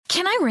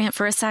Can I rant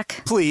for a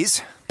sec?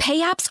 Please. Pay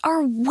apps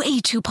are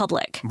way too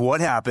public. What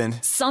happened?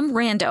 Some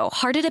rando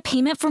hearted a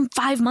payment from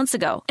 5 months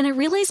ago, and I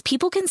realized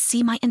people can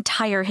see my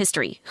entire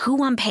history,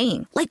 who I'm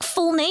paying, like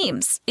full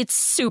names. It's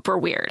super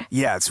weird.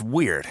 Yeah, it's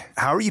weird.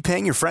 How are you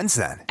paying your friends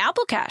then?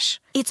 Apple Cash.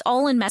 It's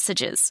all in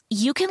messages.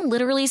 You can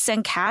literally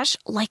send cash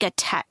like a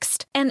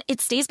text, and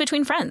it stays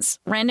between friends.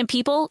 Random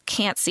people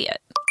can't see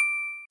it.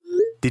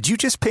 Did you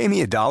just pay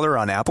me $1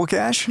 on Apple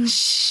Cash?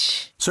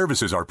 Shh.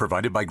 Services are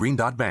provided by Green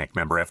Dot Bank.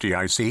 Member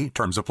FDIC.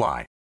 Terms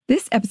apply.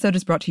 This episode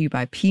is brought to you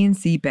by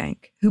PNC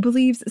Bank, who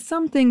believes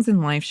some things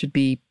in life should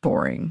be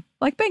boring,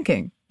 like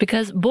banking.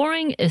 Because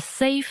boring is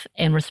safe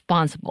and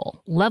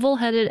responsible,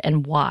 level-headed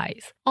and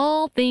wise.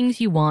 All things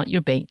you want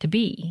your bank to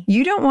be.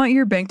 You don't want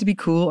your bank to be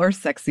cool or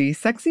sexy.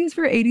 Sexy is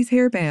for 80s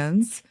hair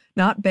bands,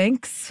 not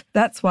banks.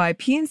 That's why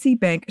PNC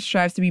Bank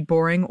strives to be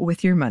boring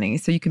with your money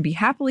so you can be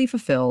happily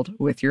fulfilled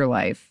with your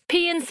life.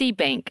 PNC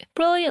Bank,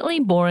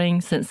 brilliantly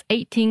boring since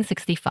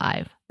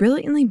 1865.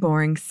 Brilliantly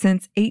Boring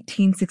Since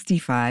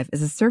 1865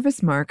 is a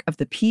service mark of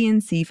the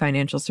PNC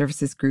Financial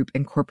Services Group,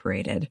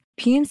 Incorporated.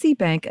 PNC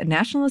Bank, a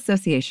National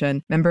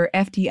Association, member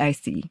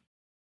FDIC.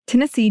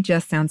 Tennessee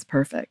just sounds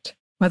perfect.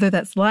 Whether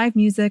that's live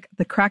music,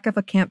 the crack of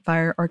a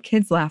campfire, or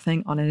kids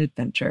laughing on an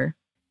adventure.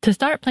 To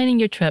start planning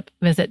your trip,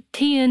 visit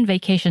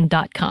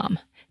tnvacation.com.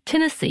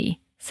 Tennessee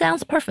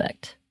sounds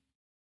perfect.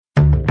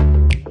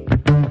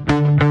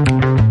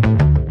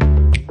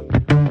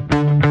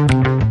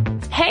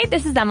 Hey,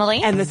 this is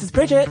Emily. And this is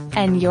Bridget.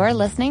 And you're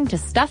listening to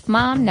Stuff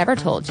Mom Never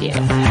Told You.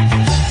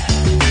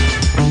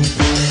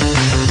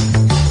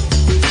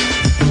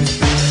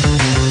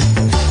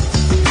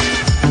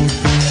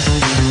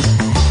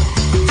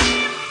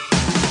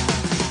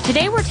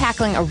 Today we're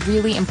tackling a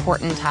really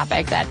important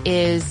topic that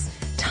is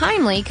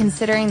timely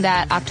considering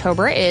that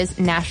October is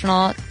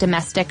National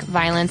Domestic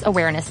Violence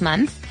Awareness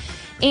Month.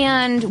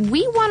 And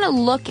we want to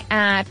look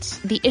at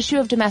the issue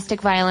of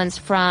domestic violence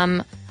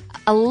from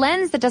a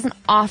lens that doesn't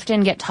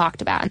often get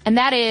talked about, and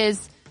that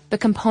is the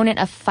component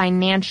of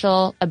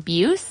financial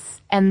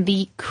abuse and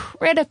the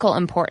critical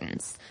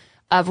importance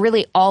of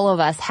really all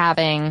of us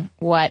having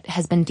what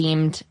has been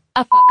deemed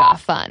a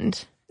fuck-off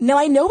fund. Now,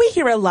 I know we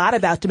hear a lot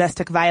about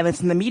domestic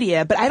violence in the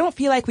media, but I don't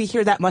feel like we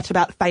hear that much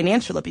about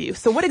financial abuse.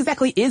 So what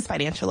exactly is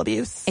financial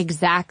abuse?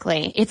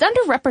 Exactly. It's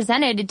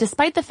underrepresented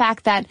despite the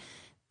fact that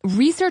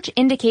research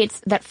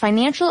indicates that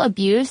financial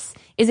abuse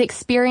is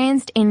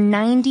experienced in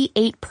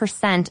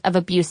 98% of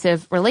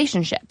abusive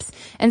relationships.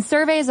 And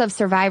surveys of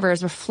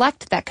survivors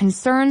reflect that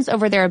concerns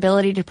over their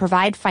ability to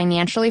provide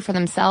financially for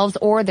themselves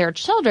or their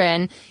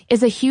children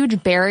is a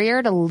huge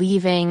barrier to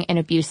leaving an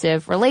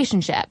abusive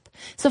relationship.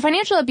 So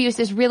financial abuse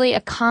is really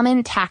a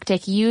common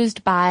tactic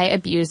used by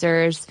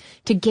abusers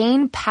to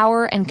gain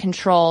power and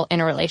control in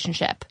a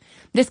relationship.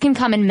 This can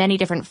come in many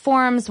different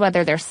forms,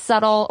 whether they're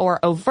subtle or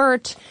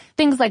overt,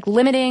 things like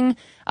limiting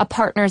a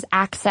partner's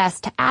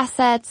access to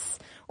assets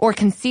or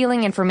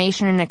concealing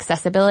information and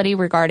accessibility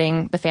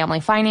regarding the family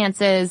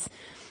finances.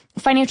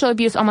 Financial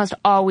abuse almost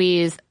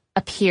always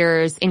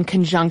appears in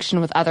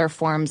conjunction with other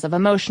forms of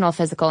emotional,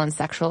 physical, and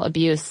sexual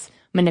abuse,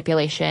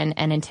 manipulation,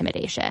 and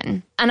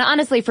intimidation. And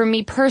honestly, for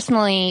me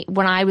personally,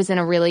 when I was in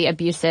a really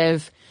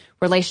abusive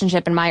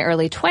relationship in my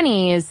early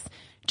 20s,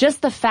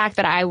 just the fact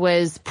that I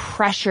was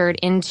pressured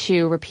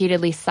into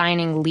repeatedly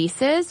signing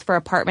leases for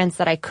apartments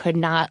that I could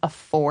not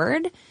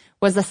afford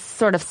was a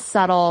sort of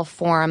subtle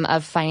form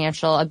of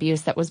financial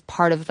abuse that was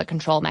part of the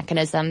control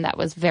mechanism that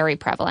was very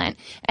prevalent.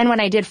 And when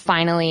I did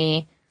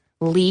finally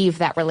leave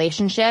that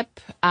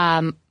relationship,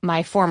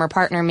 my former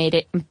partner made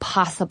it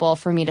impossible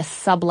for me to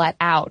sublet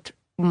out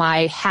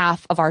my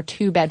half of our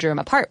 2-bedroom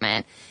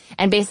apartment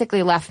and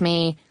basically left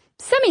me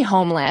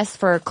semi-homeless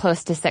for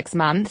close to 6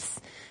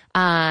 months.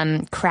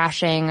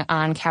 Crashing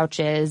on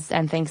couches,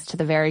 and thanks to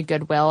the very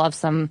goodwill of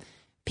some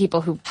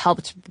people who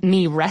helped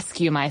me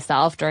rescue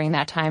myself during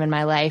that time in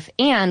my life,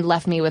 and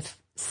left me with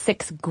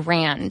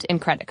 $6,000 in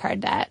credit card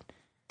debt.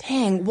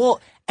 Dang.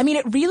 Well, I mean,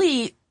 it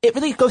really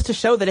goes to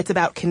show that it's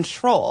about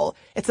control.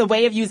 It's a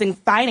way of using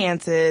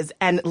finances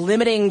and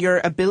limiting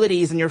your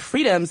abilities and your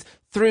freedoms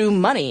through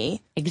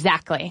money.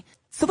 Exactly.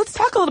 So let's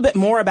talk a little bit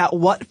more about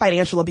what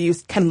financial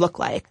abuse can look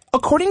like.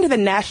 According to the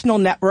National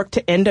Network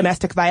to End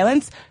Domestic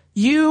Violence,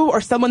 you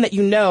or someone that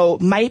you know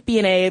might be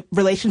in a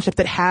relationship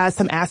that has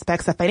some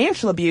aspects of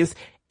financial abuse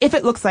if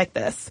it looks like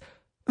this.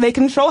 They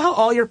control how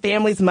all your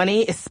family's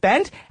money is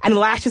spent and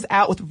lashes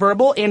out with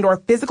verbal and or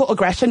physical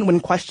aggression when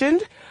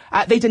questioned.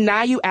 They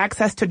deny you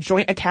access to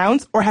joint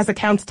accounts or has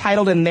accounts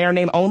titled in their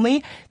name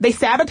only. They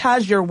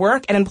sabotage your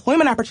work and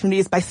employment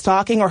opportunities by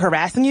stalking or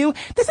harassing you.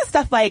 This is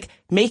stuff like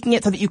making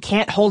it so that you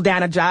can't hold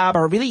down a job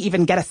or really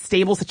even get a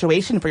stable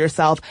situation for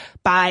yourself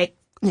by,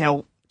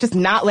 just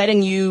not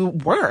letting you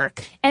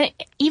work. And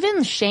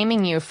even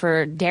shaming you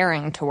for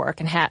daring to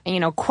work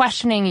and,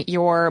 questioning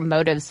your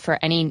motives for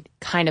any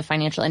kind of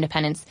financial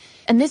independence.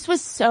 And this was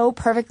so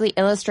perfectly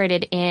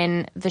illustrated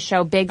in the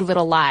show Big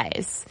Little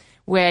Lies,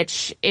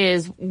 which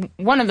is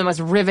one of the most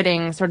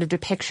riveting sort of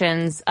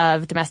depictions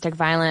of domestic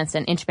violence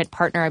and intimate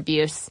partner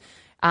abuse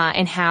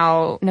and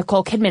how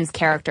Nicole Kidman's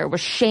character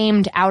was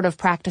shamed out of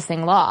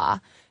practicing law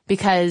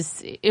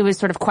because it was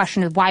sort of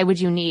questioned, why would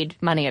you need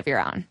money of your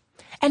own?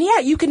 And yeah,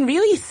 you can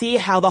really see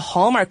how the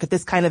hallmark of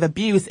this kind of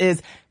abuse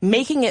is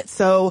making it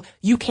so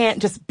you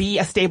can't just be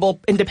a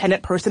stable,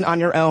 independent person on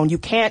your own. You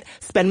can't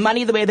spend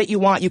money the way that you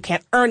want. You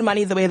can't earn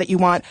money the way that you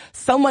want.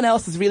 Someone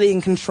else is really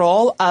in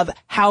control of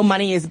how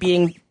money is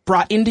being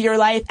brought into your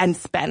life and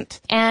spent.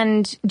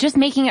 And just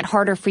making it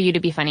harder for you to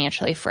be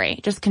financially free.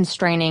 Just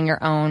constraining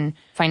your own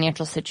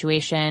financial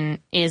situation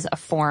is a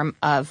form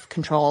of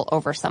control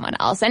over someone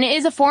else. And it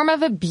is a form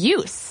of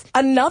abuse.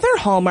 Another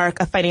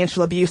hallmark of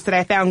financial abuse that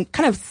I found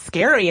kind of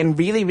scary and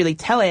really, really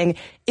telling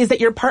is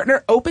that your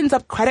partner opens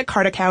up credit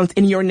card accounts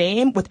in your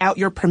name without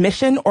your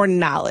permission or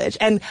knowledge.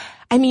 And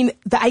I mean,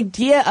 the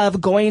idea of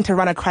going to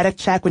run a credit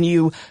check when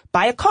you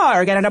buy a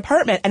car or get an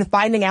apartment and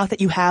finding out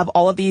that you have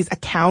all of these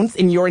accounts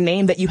in your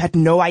name that you had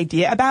no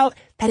idea about,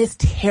 that is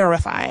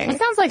terrifying. It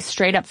sounds like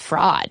straight up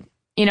fraud.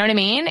 You know what I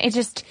mean?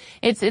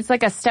 It's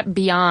like a step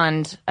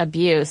beyond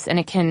abuse, and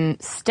it can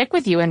stick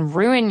with you and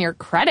ruin your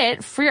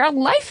credit for your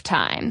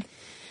lifetime.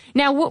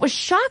 Now, what was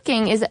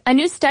shocking is a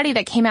new study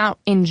that came out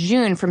in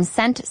June from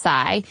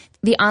Sensi,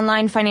 the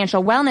online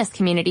financial wellness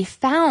community,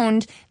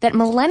 found that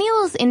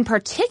millennials in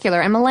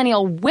particular, and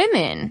millennial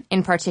women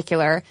in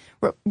particular,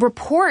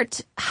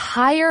 report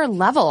higher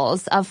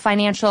levels of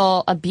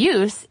financial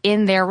abuse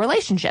in their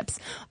relationships.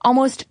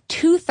 Almost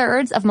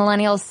 2/3 of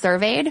millennials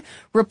surveyed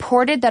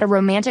reported that a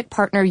romantic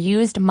partner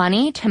used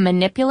money to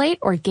manipulate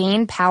or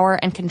gain power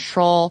and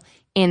control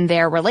in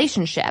their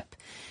relationship.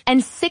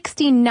 And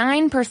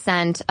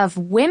 69% of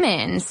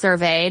women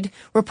surveyed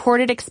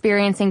reported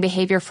experiencing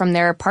behavior from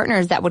their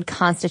partners that would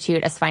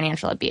constitute as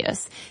financial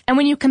abuse. And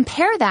when you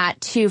compare that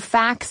to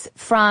facts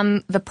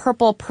from the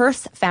Purple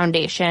Purse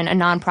Foundation, a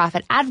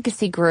nonprofit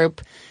advocacy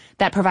group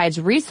that provides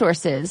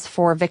resources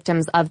for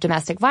victims of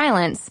domestic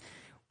violence,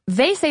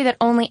 they say that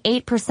only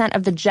 8%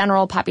 of the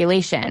general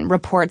population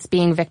reports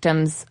being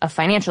victims of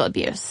financial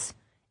abuse.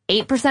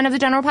 8% of the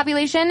general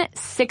population,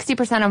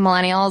 60% of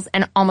millennials,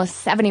 and almost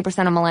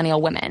 70% of millennial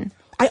women.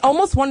 I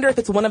almost wonder if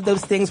it's one of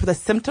those things where the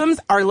symptoms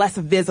are less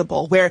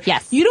visible, where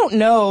you don't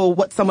know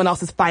what someone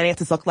else's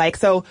finances look like.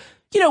 So,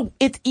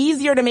 it's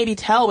easier to maybe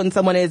tell when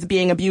someone is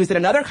being abused in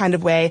another kind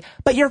of way,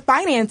 but your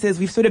finances,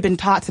 we've sort of been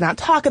taught to not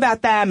talk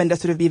about them and to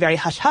sort of be very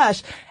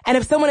hush-hush. And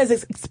if someone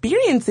is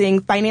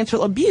experiencing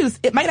financial abuse,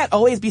 it might not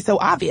always be so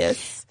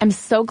obvious. I'm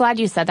so glad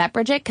you said that,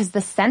 Bridget, because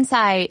the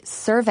Sensi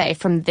survey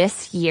from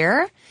this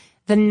year,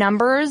 the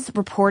numbers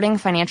reporting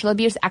financial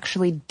abuse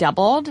actually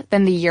doubled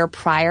than the year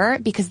prior,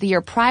 because the year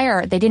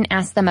prior, they didn't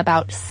ask them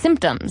about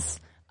symptoms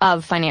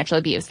of financial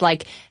abuse.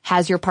 Like,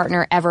 has your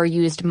partner ever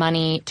used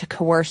money to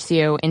coerce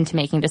you into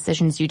making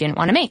decisions you didn't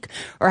want to make?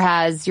 Or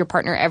has your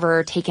partner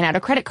ever taken out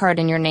a credit card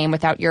in your name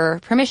without your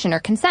permission or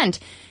consent?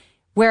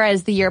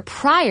 Whereas the year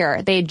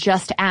prior, they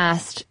just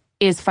asked,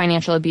 is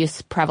financial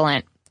abuse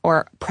prevalent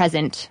or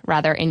present,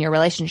 rather, in your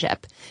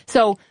relationship?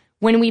 So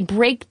when we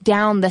break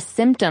down the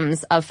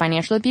symptoms of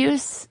financial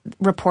abuse,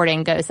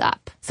 reporting goes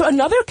up. So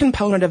another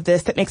component of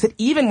this that makes it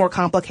even more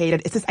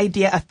complicated is this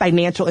idea of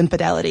financial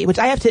infidelity, which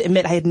I have to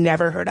admit I had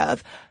never heard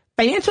of.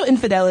 Financial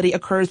infidelity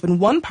occurs when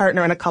one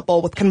partner in a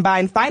couple with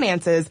combined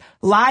finances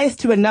lies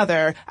to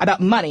another about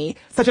money,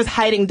 such as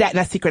hiding debt in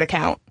a secret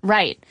account.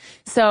 Right.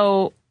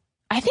 So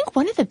I think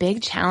one of the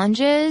big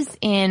challenges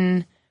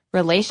in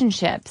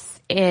relationships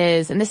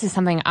is, and this is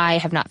something I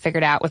have not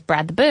figured out with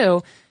Brad the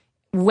Boo,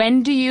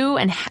 when do you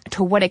and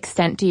to what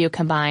extent do you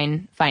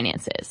combine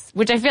finances?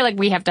 Which I feel like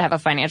we have to have a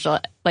financial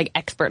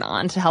expert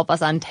on to help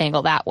us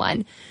untangle that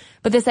one.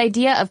 But this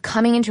idea of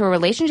coming into a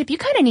relationship, you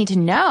kind of need to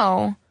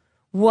know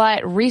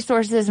what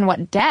resources and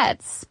what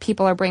debts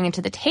people are bringing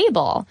to the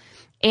table.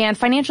 And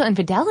financial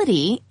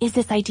infidelity is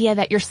this idea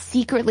that you're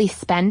secretly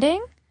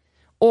spending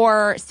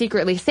or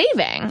secretly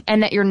saving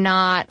and that you're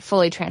not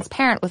fully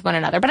transparent with one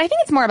another. But I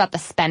think it's more about the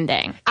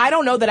spending. I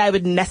don't know that I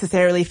would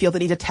necessarily feel the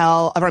need to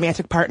tell a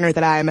romantic partner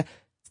that I'm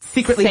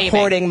secretly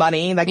hoarding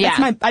money. That's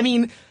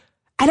and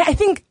I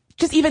think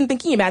just even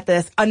thinking about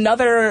this,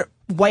 another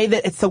way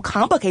that it's so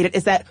complicated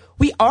is that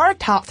we are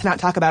taught to not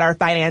talk about our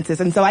finances.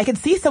 And so I could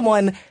see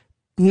someone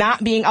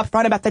not being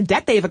upfront about the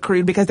debt they've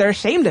accrued because they're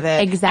ashamed of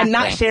it. Exactly. And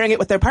not sharing it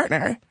with their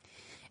partner.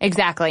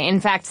 Exactly.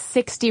 In fact,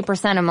 60%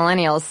 of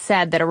millennials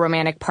said that a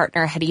romantic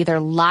partner had either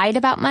lied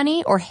about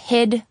money or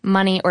hid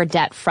money or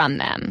debt from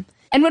them.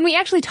 And when we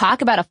actually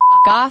talk about a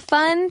fuck-off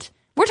fund,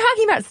 we're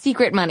talking about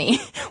secret money.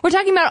 We're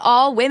talking about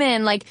all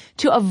women,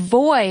 to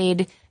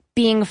avoid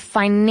being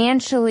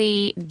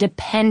financially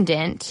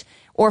dependent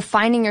or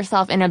finding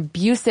yourself in an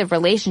abusive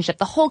relationship.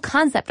 The whole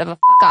concept of a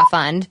fuck-off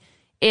fund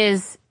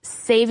is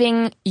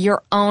saving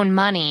your own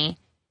money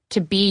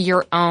to be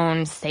your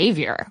own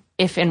savior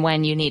if and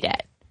when you need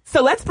it.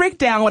 So let's break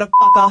down what a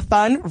fuck-off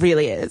fund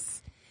really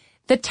is.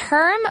 The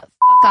term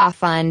fuck-off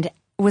fund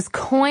was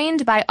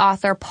coined by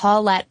author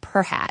Paulette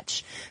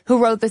Perhach,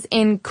 who wrote this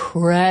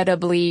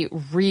incredibly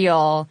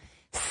real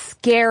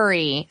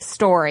scary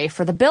story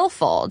for the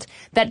billfold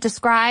that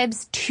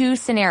describes two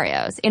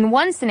scenarios. In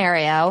one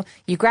scenario,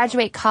 you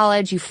graduate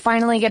college, you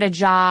finally get a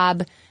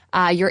job,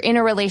 you're in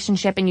a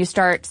relationship, and you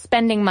start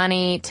spending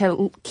money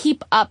to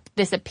keep up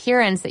this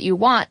appearance that you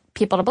want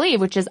people to believe,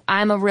 which is,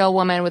 I'm a real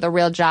woman with a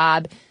real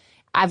job.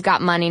 I've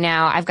got money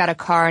now. I've got a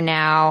car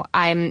now.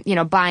 I'm,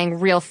 buying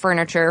real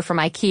furniture from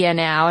IKEA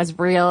now, as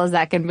real as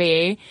that can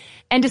be.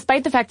 And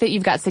despite the fact that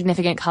you've got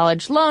significant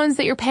college loans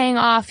that you're paying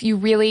off, you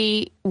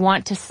really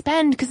want to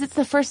spend because it's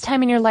the first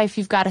time in your life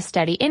you've got a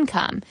steady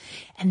income.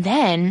 And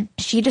then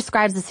she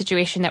describes a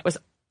situation that was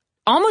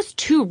almost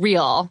too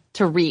real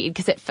to read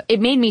because it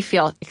made me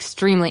feel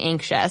extremely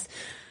anxious,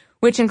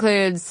 which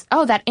includes,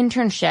 that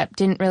internship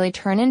didn't really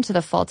turn into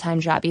the full-time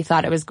job you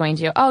thought it was going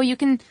to. You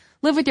can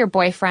live with your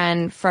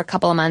boyfriend for a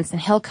couple of months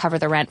and he'll cover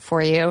the rent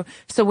for you.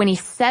 So when he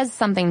says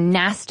something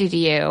nasty to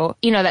you,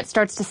 that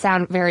starts to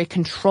sound very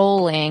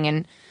controlling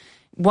and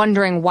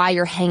wondering why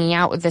you're hanging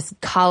out with this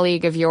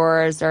colleague of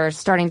yours, or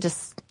starting to,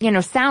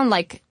 sound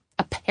like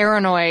a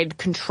paranoid,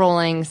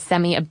 controlling,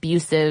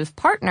 semi-abusive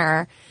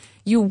partner,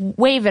 you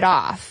wave it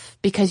off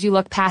because you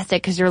look past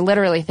it because you're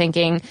literally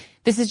thinking,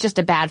 this is just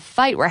a bad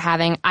fight we're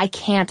having. I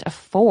can't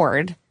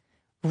afford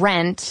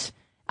rent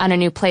on a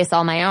new place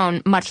all my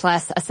own, much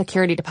less a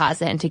security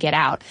deposit and to get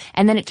out.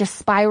 And then it just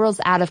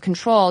spirals out of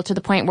control to the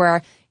point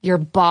where your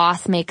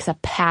boss makes a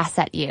pass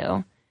at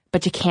you,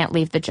 but you can't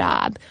leave the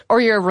job.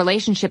 Or your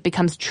relationship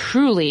becomes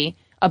truly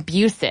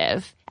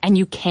abusive and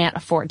you can't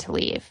afford to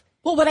leave.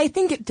 Well, what I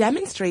think it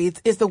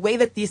demonstrates is the way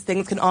that these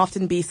things can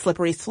often be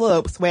slippery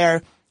slopes,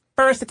 where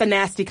first it's a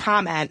nasty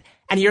comment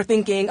and you're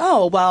thinking,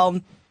 I'm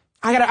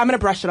going to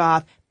brush it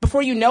off.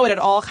 Before you know it, it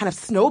all kind of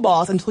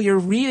snowballs until you're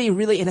really,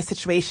 really in a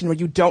situation where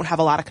you don't have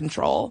a lot of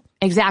control.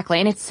 Exactly.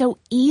 And it's so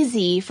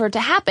easy for it to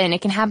happen.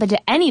 It can happen to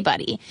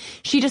anybody.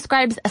 She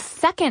describes a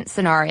second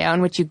scenario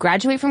in which you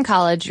graduate from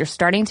college, you're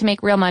starting to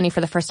make real money for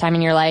the first time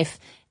in your life,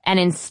 and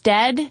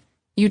instead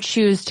you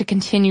choose to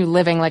continue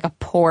living like a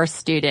poor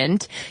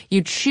student.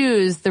 You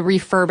choose the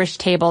refurbished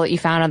table that you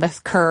found on the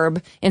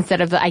curb instead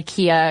of the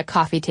IKEA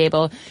coffee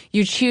table.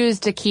 You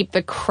choose to keep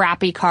the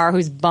crappy car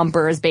whose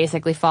bumper is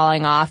basically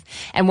falling off.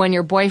 And when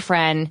your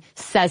boyfriend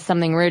says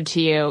something rude to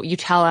you, you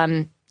tell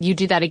him, you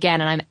do that again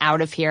and I'm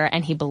out of here,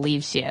 and he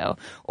believes you.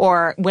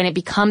 Or when it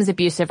becomes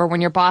abusive, or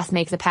when your boss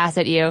makes a pass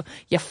at you,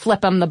 you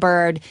flip him the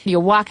bird, you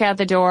walk out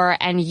the door,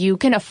 and you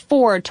can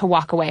afford to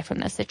walk away from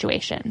those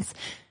situations.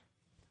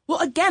 Well,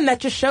 again, that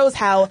just shows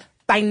how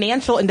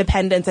financial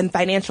independence and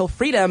financial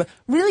freedom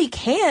really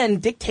can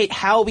dictate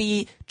how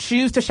we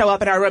choose to show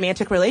up in our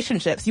romantic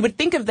relationships. You would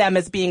think of them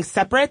as being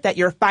separate, that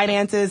your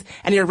finances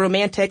and your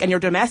romantic and your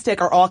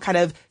domestic are all kind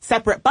of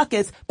separate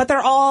buckets, but they're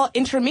all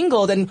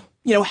intermingled. And,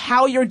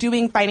 how you're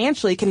doing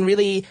financially can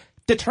really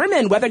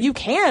determine whether you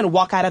can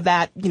walk out of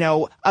that,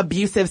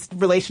 abusive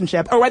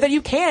relationship, or whether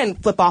you can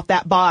flip off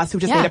that boss who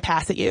just made a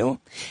pass at you.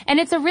 And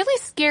it's a really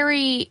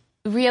scary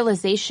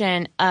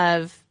realization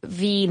of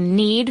the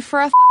need for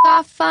a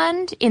f***off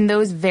fund in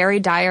those very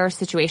dire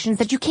situations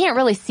that you can't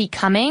really see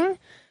coming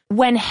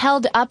when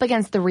held up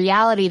against the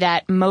reality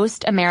that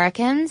most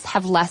Americans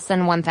have less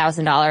than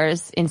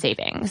 $1,000 in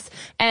savings.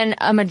 And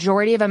a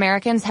majority of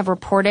Americans have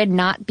reported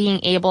not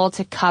being able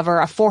to cover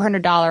a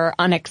 $400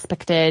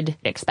 unexpected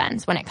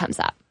expense when it comes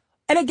up.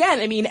 And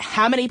again,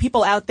 how many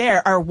people out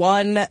there are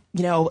one,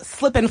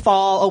 slip and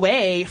fall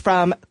away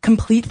from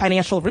complete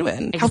financial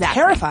ruin? Exactly. How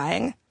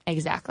terrifying.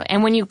 Exactly.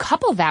 And when you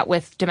couple that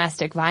with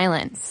domestic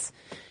violence,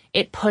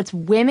 it puts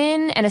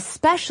women, and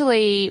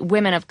especially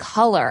women of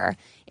color,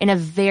 in a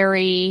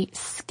very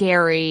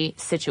scary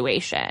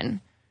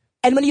situation.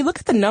 And when you look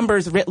at the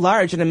numbers writ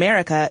large in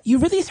America, you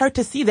really start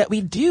to see that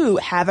we do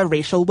have a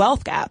racial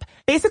wealth gap.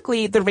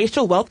 Basically, the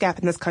racial wealth gap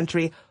in this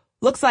country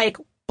looks like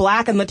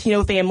Black and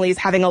Latino families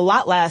having a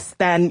lot less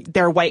than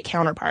their white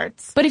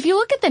counterparts. But if you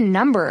look at the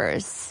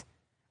numbers,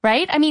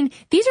 right?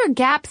 These are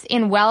gaps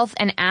in wealth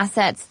and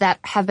assets that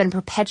have been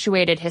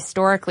perpetuated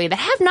historically that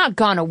have not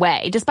gone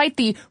away, despite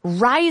the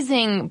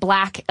rising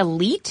Black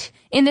elite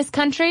in this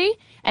country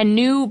and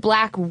new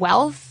Black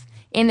wealth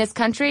in this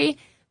country.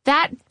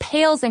 That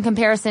pales in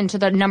comparison to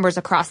the numbers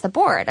across the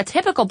board. A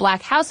typical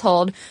Black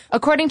household,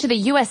 according to the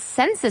U.S.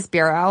 Census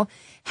Bureau,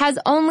 has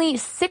only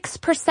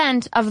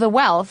 6% of the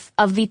wealth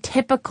of the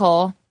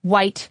typical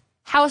white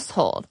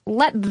household.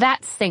 Let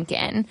that sink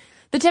in.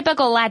 The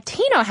typical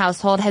Latino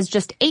household has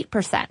just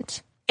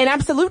 8%. In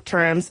absolute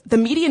terms, the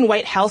median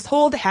white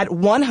household had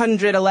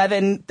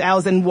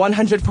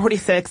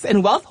 $111,146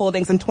 in wealth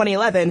holdings in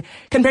 2011,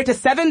 compared to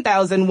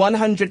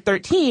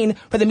 $7,113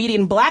 for the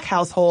median Black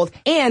household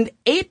and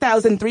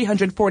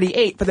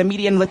 $8,348 for the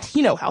median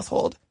Latino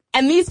household.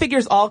 And these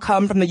figures all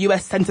come from the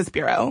U.S. Census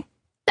Bureau.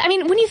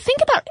 When you think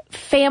about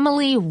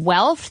family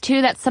wealth,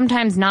 too, that's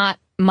sometimes not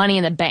money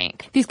in the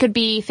bank. These could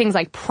be things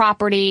like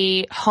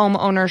property, home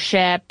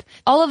ownership,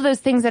 all of those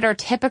things that are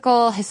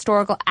typical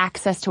historical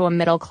access to a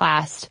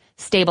middle-class,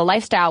 stable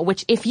lifestyle,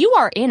 which if you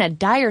are in a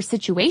dire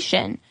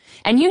situation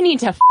and you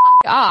need to f***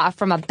 off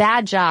from a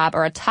bad job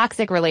or a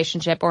toxic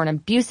relationship or an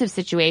abusive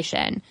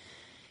situation,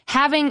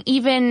 having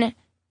even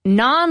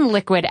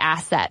non-liquid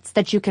assets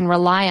that you can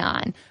rely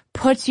on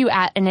puts you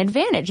at an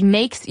advantage,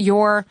 makes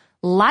your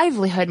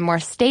livelihood more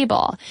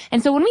stable.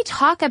 And so when we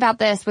talk about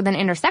this with an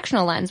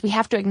intersectional lens, we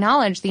have to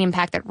acknowledge the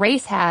impact that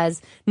race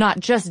has, not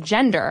just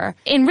gender,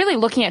 in really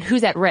looking at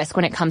who's at risk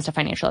when it comes to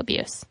financial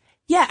abuse.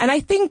 Yeah, and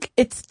I think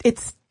it's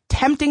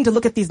tempting to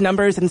look at these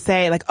numbers and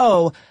say, like,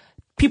 oh,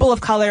 people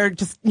of color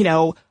just,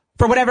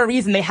 for whatever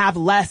reason, they have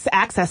less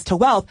access to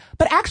wealth.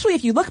 But actually,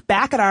 if you look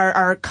back at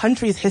our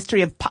country's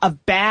history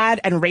of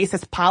bad and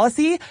racist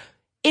policy,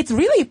 it's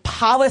really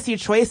policy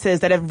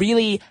choices that have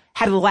really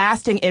had a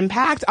lasting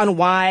impact on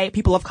why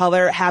people of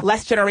color have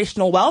less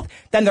generational wealth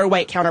than their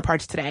white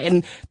counterparts today.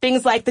 And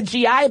things like the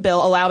GI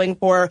Bill allowing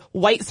for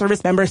white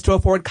service members to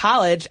afford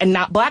college and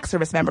not black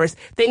service members.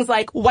 Things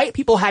like white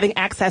people having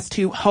access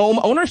to home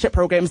ownership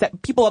programs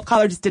that people of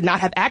color just did not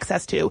have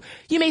access to.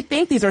 You may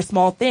think these are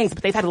small things,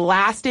 but they've had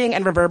lasting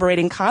and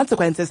reverberating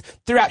consequences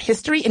throughout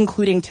history,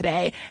 including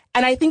today.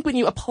 And I think when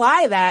you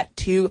apply that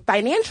to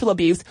financial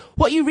abuse,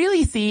 what you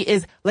really see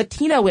is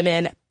Latino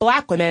women,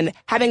 black women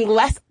having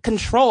less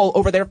control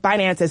over their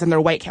finances than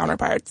their white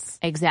counterparts.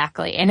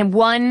 Exactly. And in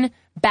one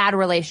bad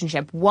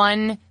relationship,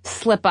 one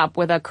slip up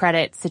with a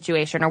credit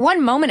situation, or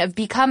one moment of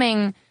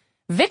becoming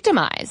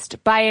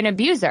victimized by an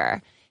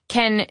abuser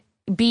can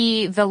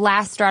be the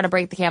last straw to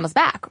break the camel's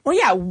back. Or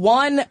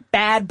one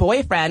bad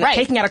boyfriend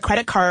taking out a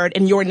credit card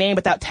in your name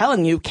without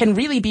telling you can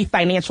really be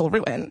financial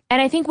ruin.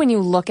 And I think when you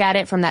look at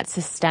it from that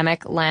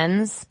systemic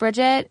lens,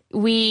 Bridget,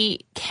 we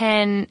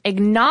can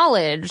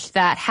acknowledge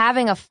that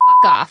having a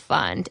fuck-off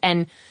fund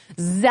and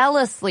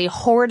zealously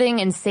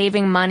hoarding and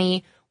saving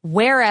money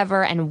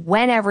wherever and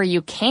whenever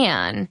you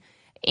can,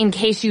 in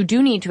case you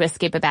do need to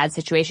escape a bad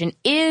situation,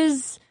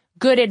 is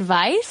good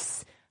advice.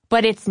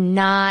 But it's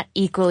not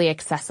equally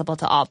accessible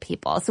to all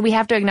people. So we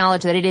have to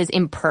acknowledge that it is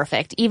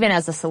imperfect, even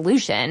as a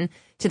solution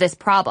to this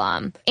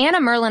problem. Anna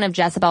Merlan of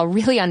Jezebel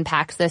really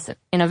unpacks this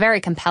in a very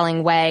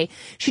compelling way.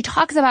 She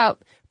talks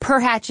about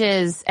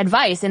Perhatch's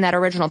advice in that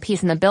original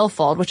piece in the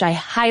Billfold, which I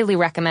highly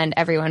recommend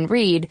everyone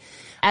read,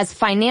 as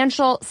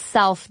financial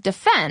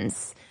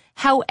self-defense.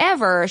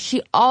 However,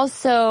 she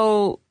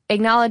also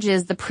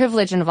acknowledges the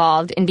privilege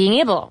involved in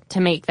being able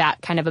to make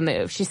that kind of a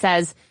move. She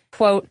says,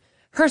 quote,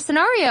 "Her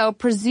scenario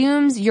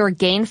presumes you're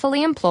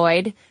gainfully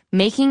employed,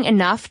 making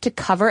enough to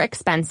cover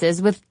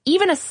expenses with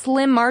even a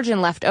slim margin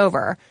left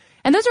over.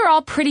 And those are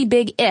all pretty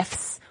big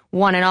ifs,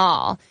 one and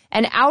all,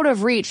 and out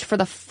of reach for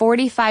the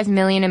 45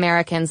 million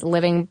Americans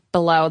living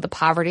below the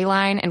poverty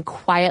line and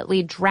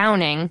quietly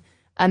drowning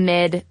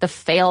amid the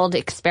failed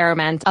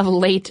experiment of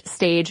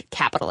late-stage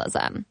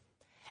capitalism."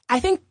 I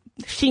think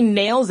she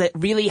nails it,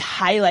 really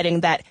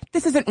highlighting that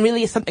this isn't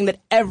really something that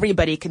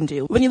everybody can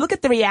do. When you look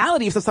at the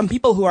realities of some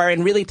people who are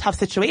in really tough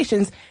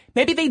situations,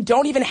 maybe they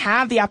don't even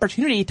have the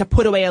opportunity to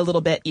put away a little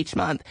bit each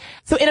month.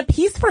 So in a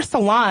piece for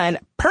Salon,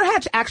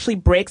 Perhatch actually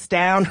breaks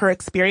down her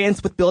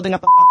experience with building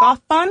up a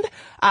fuck-off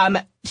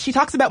fund. She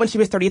talks about when she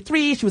was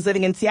 33, she was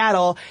living in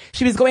Seattle.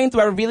 She was going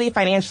through a really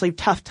financially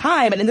tough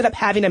time and ended up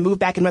having to move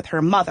back in with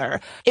her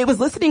mother. It was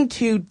listening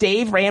to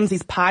Dave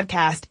Ramsey's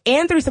podcast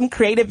and through some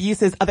creative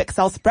uses of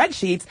Excel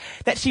spreadsheets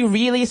that she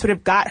really sort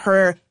of got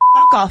her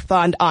fuck-off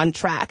fund on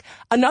track.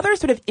 Another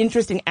sort of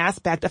interesting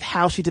aspect of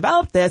how she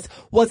developed this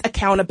was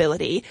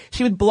accountability.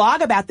 She would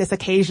blog about this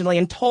occasionally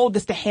and told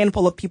just a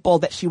handful of people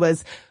that she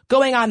was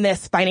going on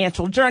this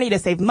financial journey to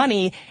save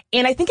money.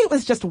 And I think it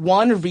was just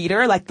one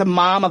reader, like the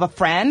mom of a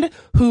friend,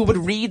 who would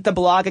read the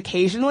blog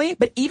occasionally.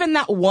 But even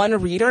that one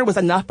reader was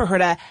enough for her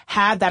to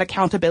have that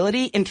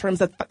accountability in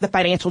terms of the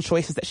financial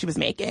choices that she was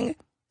making.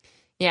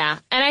 Yeah.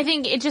 And I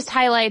think it just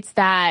highlights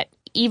that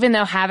even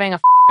though having a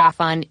fuck-off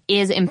fund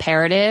is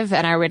imperative,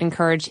 and I would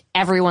encourage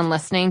everyone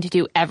listening to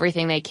do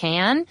everything they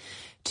can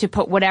to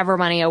put whatever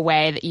money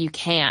away that you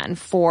can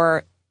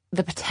for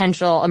the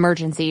potential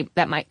emergency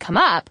that might come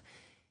up,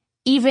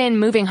 even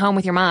moving home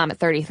with your mom at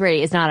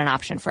 33 is not an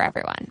option for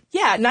everyone.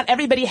 Yeah, not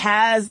everybody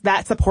has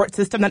that support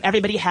system. Not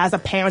everybody has a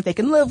parent they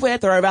can live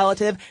with or a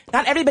relative.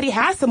 Not everybody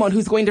has someone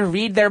who's going to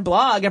read their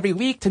blog every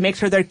week to make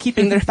sure they're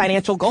keeping their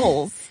financial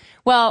goals.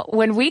 Well,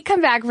 when we come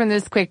back from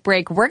this quick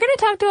break, we're going to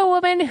talk to a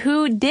woman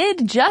who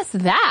did just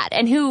that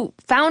and who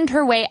found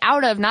her way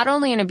out of not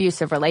only an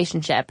abusive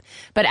relationship,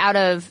 but out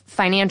of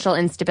financial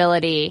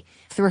instability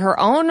through her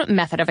own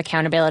method of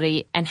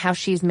accountability and how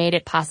she's made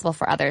it possible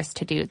for others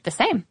to do the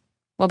same.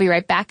 We'll be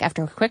right back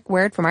after a quick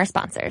word from our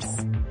sponsors.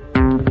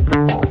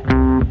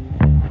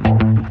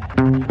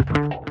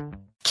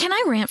 Can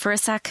I rant for a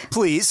sec?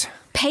 Please.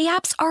 Pay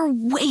apps are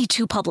way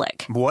too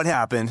public. What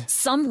happened?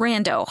 Some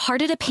rando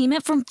hearted a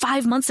payment from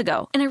 5 months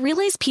ago, and I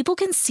realized people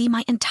can see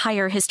my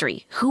entire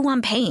history, who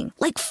I'm paying,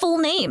 like full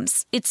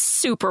names. It's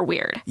super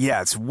weird.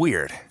 Yeah, it's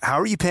weird. How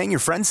are you paying your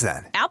friends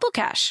then? Apple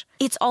Cash.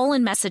 It's all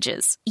in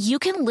messages. You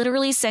can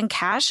literally send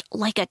cash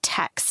like a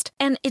text,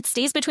 and it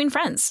stays between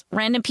friends.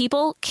 Random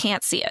people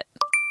can't see it.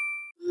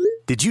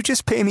 Did you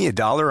just pay me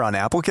 $1 on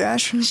Apple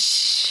Cash?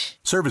 Shh.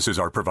 Services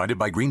are provided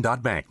by Green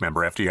Dot Bank,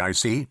 member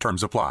FDIC.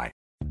 Terms apply.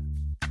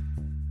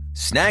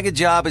 Snag a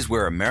Job is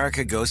where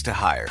America goes to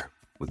hire,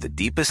 with the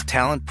deepest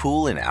talent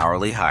pool in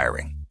hourly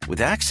hiring. With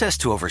access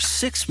to over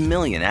 6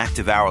 million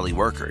active hourly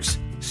workers,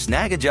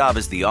 Snag-a-Job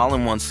is the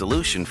all-in-one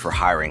solution for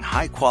hiring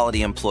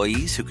high-quality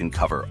employees who can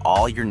cover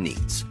all your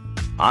needs.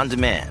 On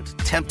demand,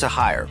 temp to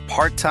hire,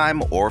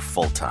 part-time or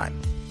full-time.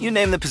 You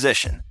name the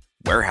position.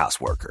 Warehouse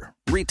worker,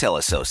 retail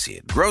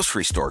associate,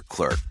 grocery store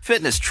clerk,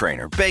 fitness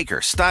trainer,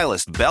 baker,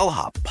 stylist,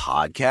 bellhop,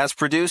 podcast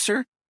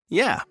producer.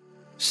 Yeah,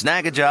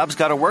 Snag-a-Job's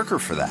got a worker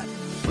for that.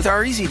 With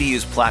our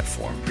easy-to-use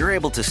platform, you're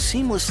able to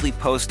seamlessly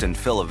post and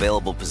fill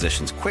available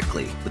positions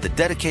quickly with a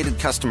dedicated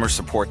customer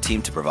support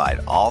team to provide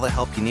all the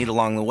help you need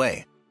along the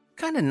way.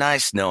 Kind of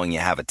nice knowing you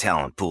have a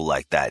talent pool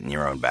like that in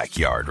your own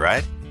backyard,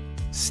 right?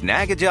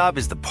 Snag-a-Job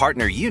is the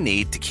partner you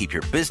need to keep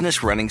your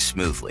business running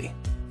smoothly.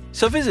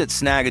 So visit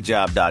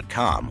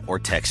snagajob.com or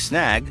text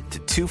snag to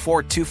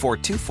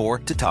 242424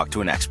 to talk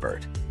to an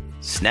expert.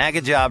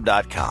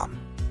 Snagajob.com,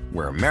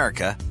 where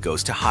America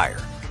goes to hire.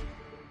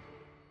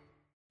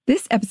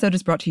 This episode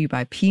is brought to you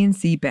by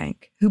PNC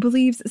Bank, who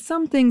believes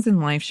some things in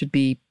life should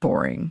be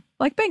boring,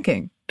 like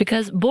banking.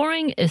 Because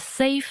boring is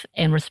safe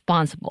and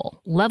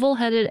responsible,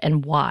 level-headed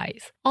and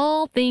wise.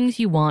 All things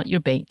you want your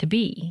bank to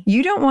be.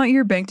 You don't want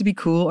your bank to be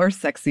cool or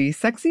sexy.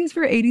 Sexy is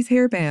for 80s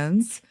hair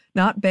bands,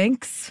 not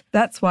banks.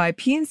 That's why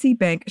PNC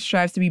Bank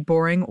strives to be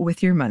boring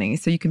with your money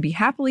so you can be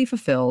happily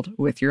fulfilled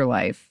with your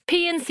life.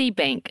 PNC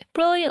Bank,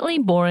 brilliantly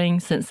boring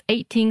since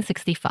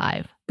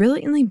 1865.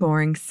 Brilliantly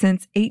Boring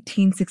Since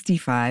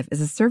 1865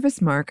 is a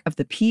service mark of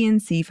the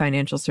PNC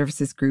Financial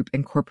Services Group,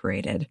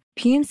 Incorporated.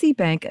 PNC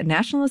Bank, a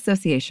National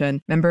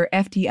Association, member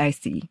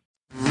FDIC.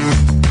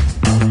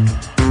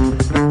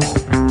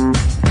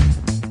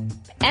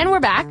 And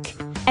we're back.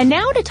 And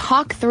now to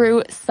talk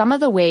through some of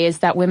the ways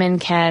that women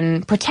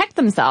can protect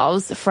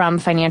themselves from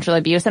financial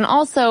abuse and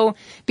also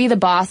be the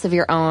boss of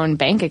your own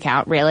bank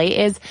account, really,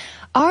 is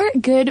our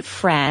good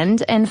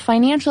friend and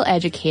financial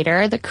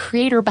educator, the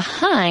creator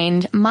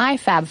behind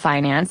MyFab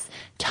Finance,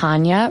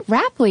 Tanya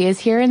Rapley, is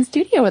here in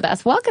studio with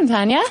us. Welcome,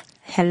 Tanya.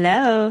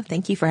 Hello.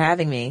 Thank you for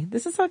having me.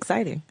 This is so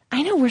exciting.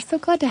 I know. We're so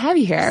glad to have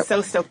you here.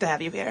 So stoked to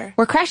have you here.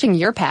 We're crashing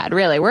your pad,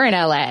 really. We're in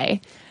LA.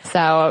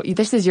 So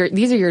these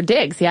are your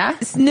digs, yeah?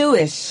 It's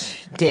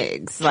newish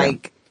digs. Sure.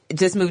 Like,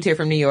 just moved here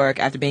from New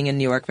York after being in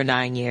New York for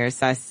 9 years.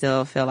 So I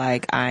still feel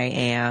like I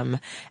am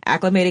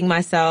acclimating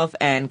myself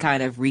and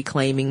kind of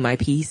reclaiming my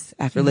peace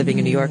after living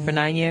in New York for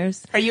 9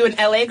 years. Are you an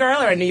LA girl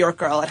or a New York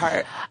girl at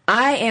heart?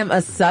 I am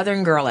a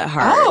Southern girl at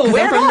heart. Oh,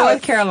 where I'm from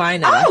North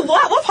Carolina. Oh,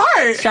 what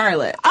part?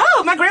 Charlotte.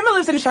 Oh, my grandma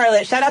lives in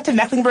Charlotte. Shout out to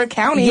Mecklenburg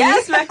County.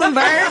 Yes,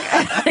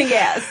 Mecklenburg.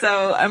 Yeah,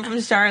 so I'm from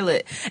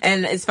Charlotte.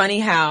 And it's funny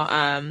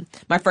how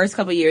my first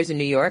couple years in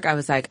New York, I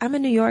was like, I'm a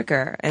New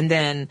Yorker. And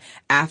then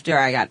after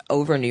I got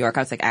over New York,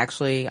 I was like,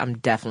 actually, I'm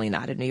definitely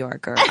not a New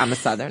Yorker. I'm a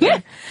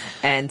Southerner.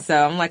 And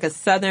so I'm like a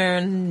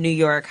Southern New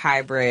York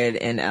hybrid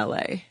in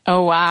LA.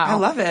 Oh, wow. I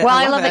love it. Well,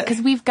 I love it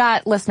because we've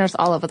got listeners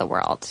all over the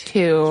world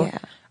who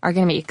are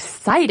going to be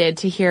excited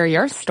to hear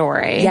your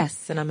story.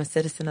 Yes, and I'm a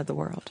citizen of the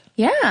world.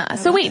 Yeah.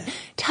 So wait,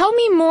 tell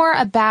me more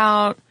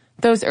about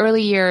those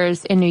early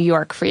years in New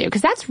York for you,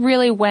 because that's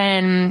really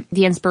when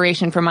the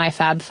inspiration for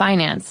MyFab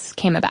Finance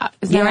came about.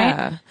 Is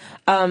that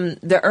right?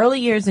 The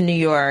early years in New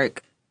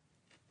York,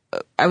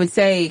 I would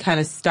say,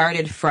 kind of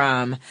started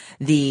from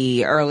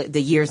the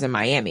years in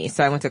Miami.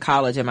 So I went to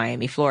college in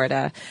Miami,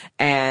 Florida,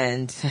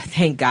 and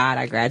thank God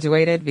I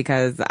graduated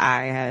because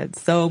I had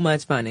so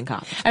much fun in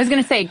college. I was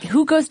going to say,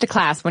 who goes to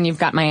class when you've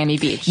got Miami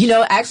Beach? You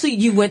know, actually,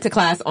 you went to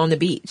class on the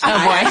beach.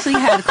 I actually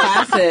had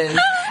classes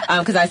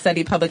because I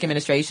studied public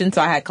administration,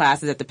 so I had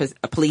classes at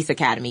the police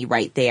academy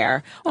right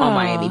there on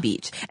Miami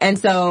Beach. And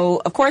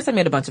so, of course, I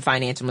made a bunch of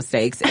financial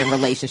mistakes and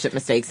relationship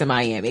mistakes in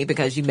Miami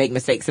because you make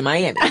mistakes in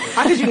Miami.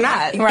 How could you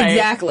not? Right.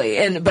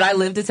 Exactly. But I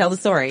lived to tell the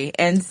story.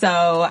 And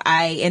so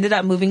I ended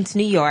up moving to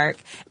New York,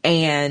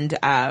 and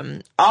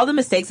all the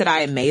mistakes that I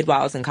had made while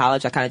I was in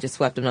college, I kind of just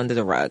swept them under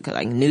the rug.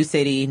 Like, new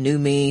city, new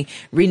me,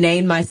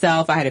 renamed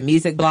myself. I had a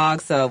music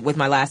blog, so with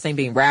my last name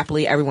being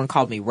Rapley, everyone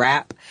called me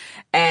Rap.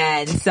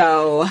 And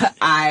so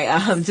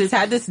I just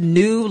had this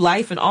new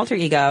life and alter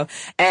ego.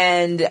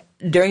 And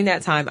during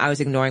that time, I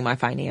was ignoring my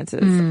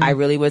finances. I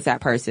really was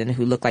that person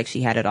who looked like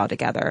she had it all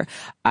together.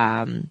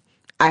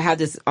 I have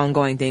this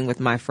ongoing thing with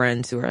my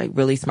friends who are like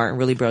really smart and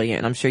really brilliant.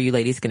 And I'm sure you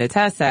ladies can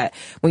attest that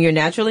when you're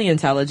naturally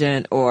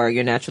intelligent or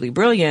you're naturally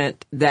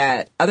brilliant,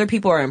 that other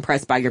people are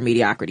impressed by your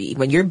mediocrity.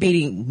 When you're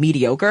being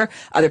mediocre,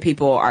 other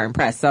people are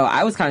impressed. So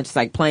I was kind of just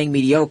like playing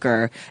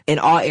mediocre in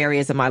all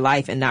areas of my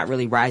life and not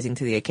really rising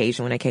to the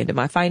occasion when it came to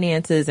my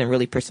finances and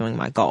really pursuing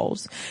my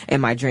goals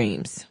and my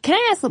dreams. Can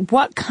I ask,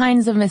 what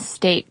kinds of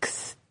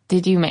mistakes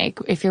did you make,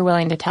 if you're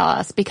willing to tell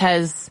us?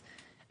 Because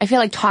I feel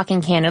like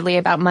talking candidly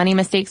about money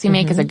mistakes you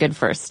make is a good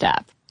first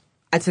step.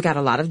 I took out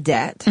a lot of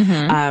debt.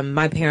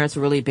 My parents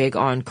were really big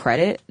on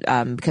credit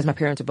because my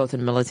parents are both in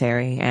the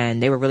military,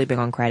 and they were really big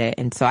on credit.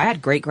 And so I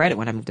had great credit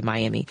when I moved to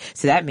Miami.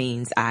 So that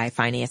means I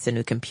financed a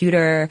new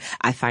computer.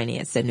 I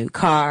financed a new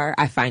car.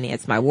 I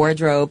financed my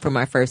wardrobe for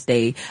my first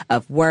day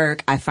of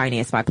work. I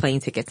financed my plane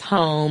tickets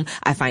home.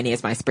 I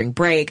financed my spring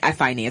break. I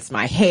financed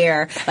my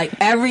hair. Like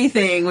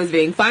everything was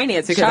being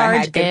financed because I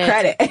had good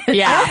credit.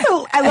 Yeah.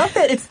 I love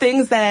that it's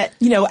things that,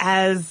 you know,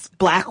 as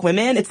Black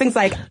women, it's things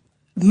like,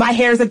 my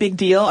hair is a big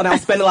deal, and I'll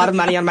spend a lot of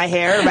money on my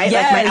hair, right?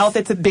 Yes. Like, my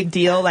outfit's a big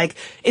deal. Like,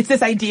 it's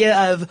this idea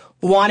of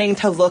wanting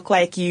to look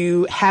like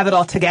you have it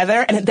all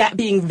together, and that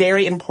being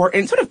very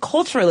important, sort of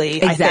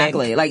culturally,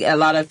 Exactly. I think. Like, a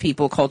lot of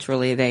people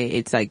culturally,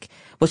 it's like,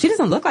 well, she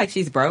doesn't look like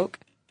she's broke.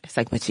 It's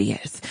like, but she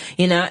is,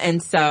 you know?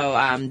 And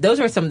so, those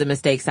were some of the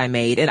mistakes I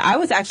made. And I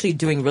was actually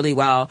doing really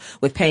well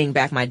with paying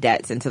back my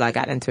debts until I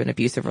got into an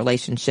abusive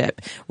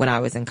relationship when I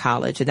was in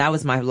college. And that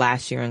was my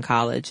last year in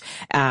college.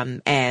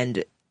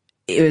 And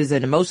it was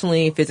an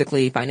emotionally,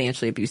 physically,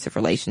 financially abusive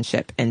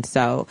relationship. And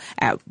so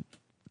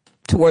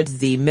towards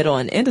the middle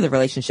and end of the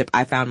relationship,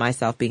 I found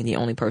myself being the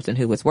only person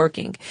who was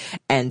working.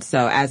 And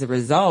so as a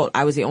result,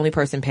 I was the only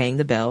person paying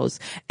the bills,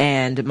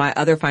 and my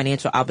other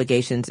financial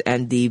obligations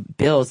and the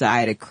bills that I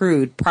had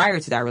accrued prior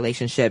to that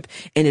relationship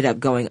ended up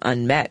going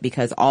unmet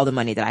because all the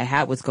money that I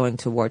had was going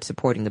towards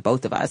supporting the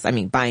both of us. I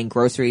mean, buying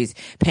groceries,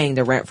 paying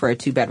the rent for a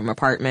 2-bedroom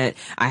apartment.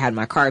 I had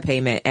my car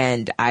payment,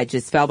 and I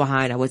just fell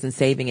behind. I wasn't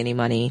saving any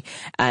money.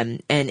 And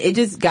it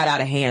just got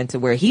out of hand to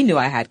where he knew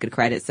I had good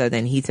credit. So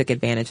then he took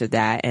advantage of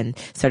that and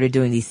started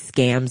doing these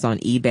scams on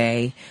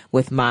eBay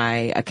with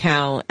my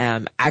account.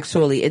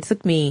 Actually, it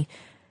took me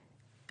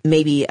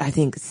maybe, I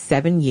think,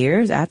 7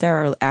 years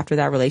after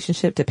that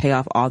relationship to pay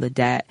off all the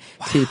debt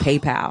to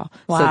PayPal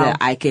so that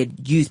I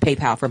could use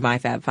PayPal for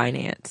MyFab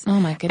Finance. Oh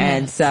my goodness.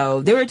 And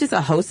so there were just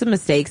a host of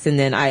mistakes, and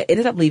then I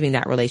ended up leaving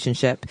that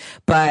relationship.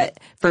 But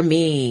for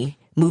me,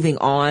 moving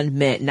on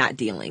meant not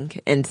dealing.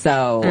 And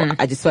so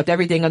I just swept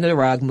everything under the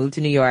rug, moved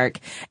to New York,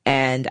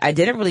 and I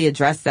didn't really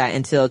address that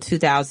until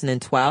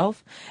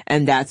 2012.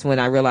 And that's when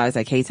I realized,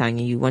 like, hey,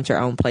 Tanya, you want your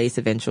own place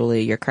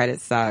eventually. Your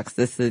credit sucks.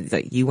 This is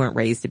like, you weren't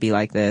raised to be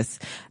like this.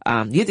 You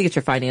have to get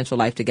your financial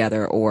life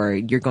together, or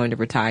you're going to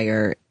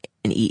retire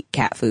and eat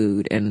cat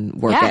food and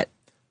work at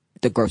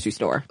the grocery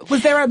store.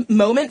 Was there a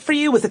moment for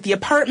you? Was it the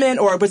apartment,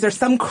 or was there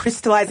some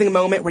crystallizing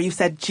moment where you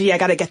said, gee, I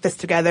got to get this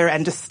together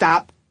and just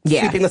stop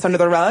sweeping this under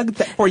the rug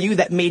for you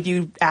that made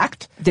you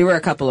act? There were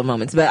a couple of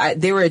moments, but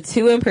there were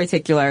two in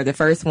particular. The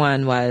first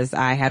one was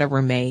I had a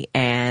roommate,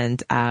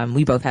 and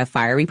we both have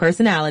fiery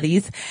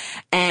personalities.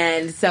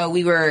 And so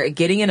we were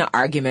getting in an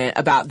argument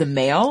about the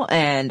mail,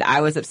 and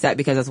I was upset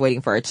because I was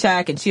waiting for a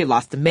check, and she had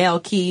lost the mail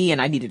key,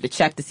 and I needed to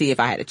check to see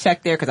if I had a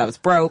check there because I was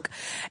broke.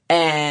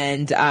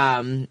 And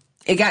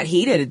it got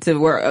heated to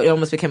where it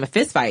almost became a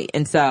fist fight.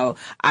 And so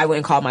I went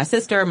and called my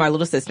sister, my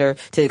little sister,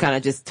 to kind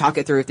of just talk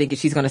it through, thinking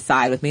she's going to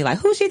side with me, like,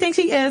 who she thinks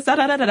she is, da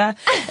da da da da.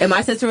 And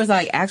my sister was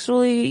like,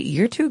 actually,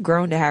 you're too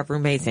grown to have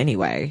roommates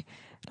anyway.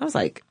 I was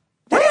like,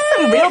 that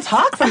is some real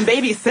talk from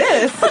baby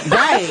sis.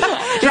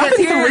 Right. Because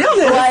here,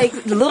 like,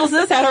 the little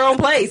sis had her own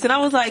place. And I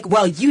was like,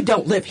 well, you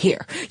don't live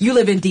here. You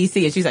live in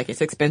D.C. And she's like,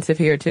 it's expensive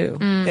here too.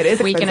 It is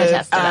expensive. We can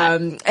attest to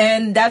that.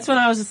 And that's when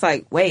I was just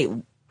like, wait,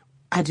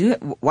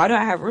 why do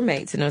I have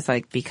roommates? And it was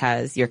like,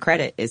 because your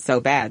credit is so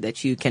bad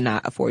that you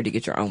cannot afford to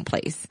get your own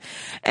place.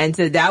 And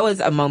so that was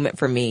a moment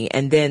for me.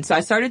 And then, so I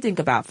started to think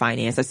about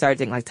finance. I started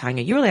thinking, like,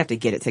 Tanya, you really have to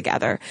get it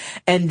together.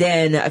 And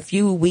then a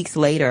few weeks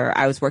later,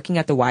 I was working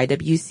at the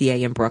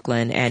YWCA in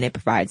Brooklyn, and it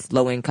provides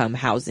low-income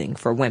housing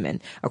for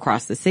women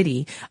across the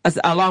city,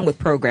 along with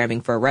programming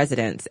for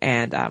residents.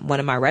 And one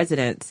of my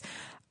residents,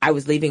 I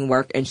was leaving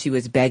work, and she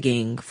was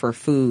begging for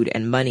food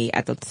and money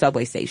at the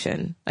subway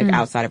station, like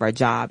outside of our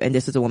job. And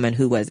this was a woman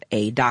who was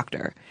a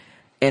doctor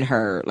in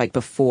her, like,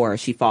 before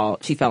she fell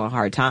on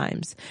hard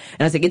times.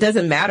 And I was like, it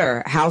doesn't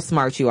matter how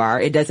smart you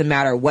are. It doesn't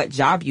matter what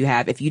job you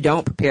have. If you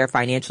don't prepare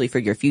financially for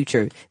your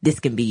future, this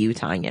can be you,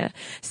 Tanya.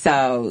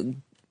 So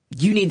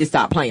you need to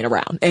stop playing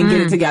around and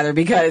get it together,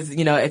 because,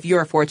 you know, if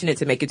you're fortunate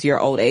to make it to your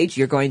old age,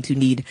 you're going to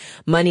need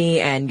money,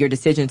 and your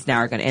decisions now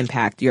are going to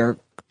impact your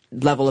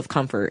level of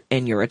comfort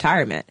in your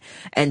retirement.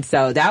 And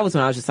so that was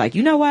when I was just like,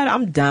 you know what?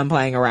 I'm done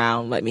playing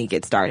around. Let me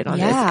get started on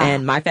this.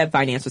 And MyFab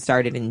Finance was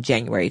started in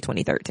January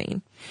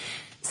 2013.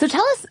 So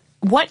tell us,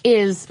 what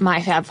is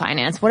MyFab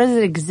Finance? What does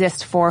it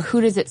exist for?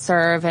 Who does it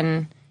serve?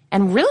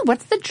 And really,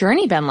 what's the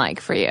journey been like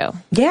for you?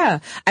 Yeah.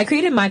 I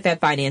created MyFab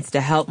Finance to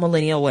help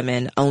millennial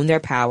women own their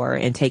power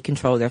and take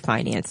control of their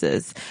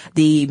finances.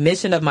 The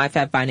mission of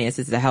MyFab Finance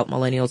is to help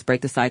millennials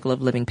break the cycle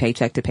of living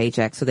paycheck to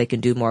paycheck so they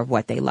can do more of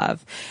what they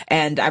love.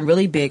 And I'm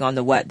really big on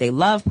the what they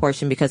love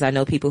portion, because I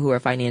know people who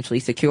are financially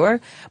secure,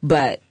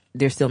 but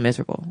they're still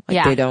miserable.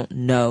 Like, they don't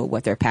know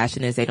what their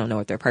passion is. They don't know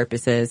what their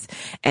purpose is.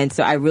 And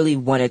so I really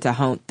wanted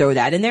to throw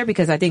that in there,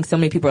 because I think so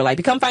many people are like,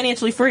 become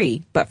financially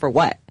free, but for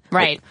what?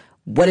 Right. Like,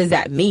 what does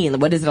that mean?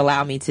 What does it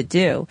allow me to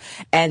do?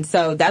 And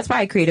so that's why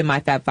I created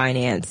MyFab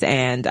Finance.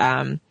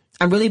 And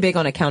I'm really big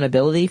on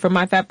accountability for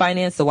my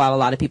finance. So while a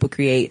lot of people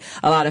create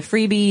a lot of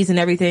freebies and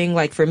everything,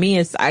 like for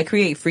me, I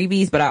create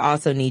freebies, but I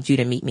also need you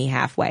to meet me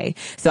halfway.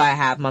 So I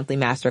have monthly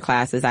master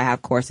classes. I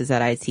have courses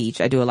that I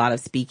teach. I do a lot of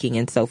speaking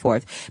and so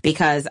forth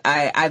because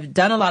I've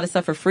done a lot of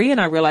stuff for free,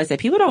 and I realize that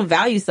people don't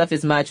value stuff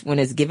as much when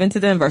it's given to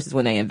them versus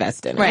when they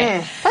invest in it.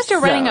 Right. Plus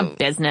you're running a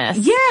business.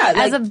 Yeah.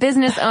 As a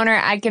business owner,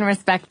 I can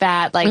respect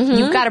that. Like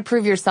you've got to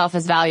prove yourself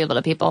as valuable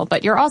to people,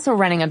 but you're also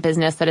running a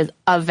business that is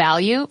of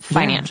value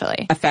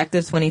financially.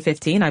 Effective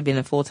 2015, I've been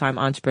a full-time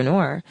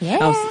entrepreneur.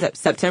 Yeah.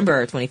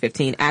 September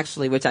 2015,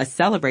 actually, which I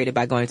celebrated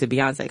by going to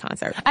Beyonce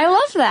concert. I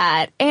love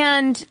that.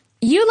 And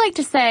you like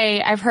to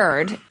say, I've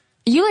heard,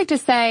 you like to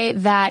say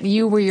that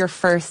you were your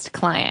first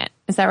client.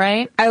 Is that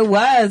right? I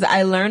was.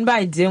 I learned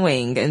by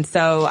doing. And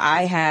so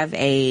I have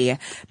a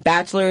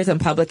bachelor's in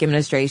public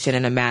administration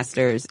and a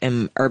master's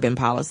in urban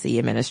policy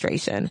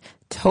administration.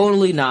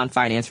 Totally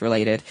non-finance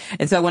related.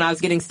 And so when I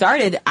was getting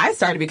started, I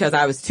started because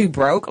I was too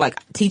broke, like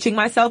teaching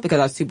myself because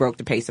I was too broke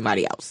to pay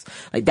somebody else.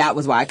 Like that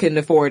was why I couldn't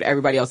afford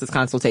everybody else's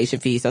consultation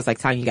fees. So I was like,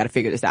 Tanya, you got to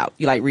figure this out.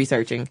 You like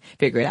researching,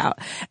 figure it out.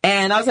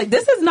 And I was like,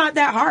 this is not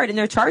that hard. And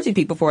they're charging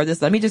people for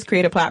this. Let me just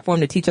create a platform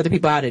to teach other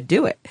people how to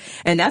do it.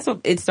 And that's what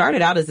it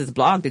started out as, this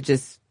blog to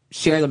just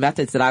share the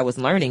methods that I was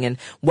learning and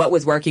what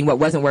was working, what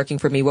wasn't working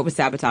for me, what was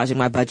sabotaging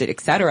my budget,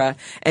 etc.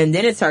 And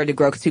then it started to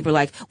grow because people were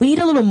like, we need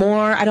a little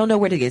more. I don't know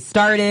where to get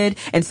started.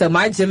 And so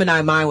my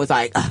Gemini mind was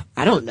like,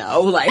 I don't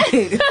know,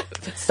 like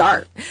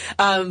start.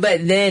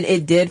 But then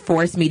it did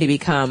force me to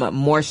become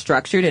more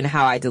structured in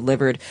how I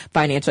delivered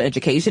financial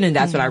education. And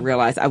that's when I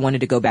realized I wanted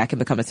to go back and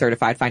become a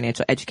certified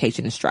financial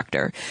education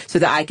instructor so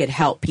that I could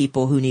help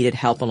people who needed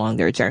help along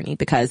their journey,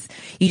 because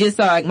you just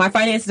saw like my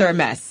finances are a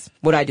mess.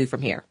 What do I do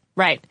from here?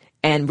 Right.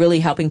 And really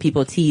helping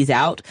people tease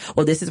out,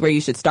 well, this is where you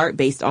should start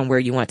based on where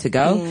you want to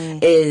go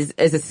is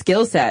a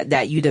skill set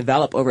that you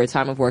develop over a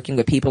time of working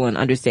with people and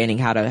understanding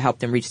how to help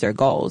them reach their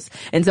goals.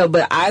 And so,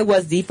 but I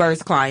was the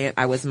first client.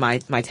 I was my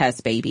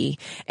test baby,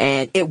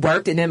 and it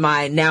worked. And then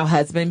my now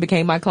husband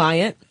became my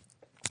client.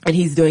 And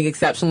he's doing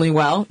exceptionally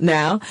well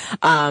now.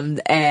 And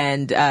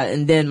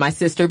then my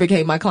sister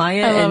became my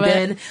client. And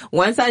then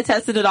once I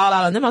tested it all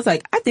out on them, I was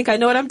like, I think I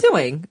know what I'm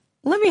doing.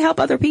 Let me help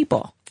other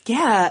people.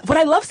 Yeah. What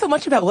I love so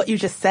much about what you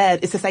just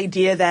said is this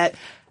idea that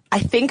I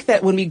think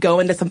that when we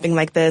go into something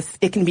like this,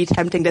 it can be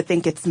tempting to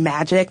think it's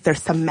magic.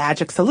 There's some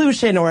magic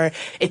solution, or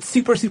it's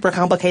super, super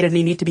complicated and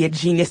you need to be a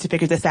genius to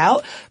figure this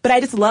out. But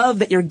I just love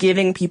that you're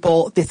giving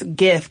people this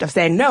gift of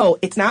saying, no,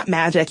 it's not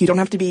magic. You don't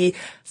have to be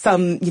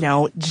some,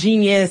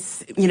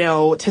 genius,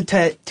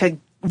 to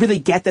really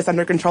get this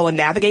under control and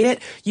navigate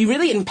it. You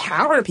really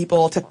empower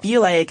people to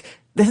feel like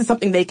this is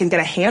something they can get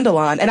a handle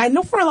on. And I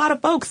know for a lot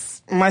of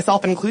folks,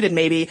 myself included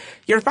maybe,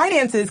 your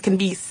finances can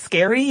be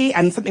scary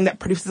and something that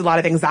produces a lot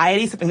of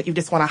anxiety, something that you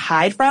just want to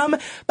hide from.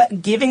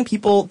 But giving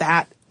people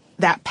that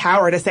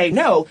power to say,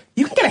 no,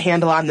 you can get a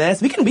handle on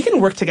this. We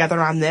can work together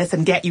on this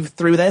and get you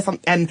through this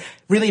and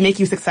really make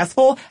you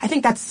successful. I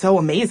think that's so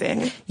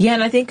amazing. Yeah,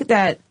 and I think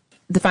that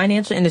the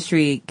financial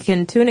industry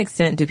can, to an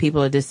extent, do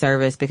people a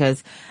disservice,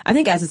 because I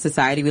think as a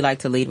society, we like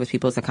to lead with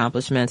people's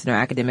accomplishments and their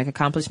academic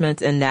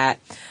accomplishments, and that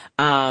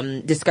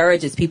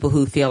discourages people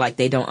who feel like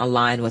they don't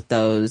align with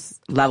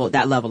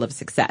that level of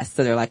success.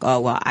 So they're like,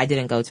 oh, well, I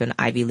didn't go to an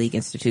Ivy League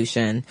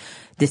institution.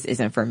 This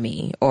isn't for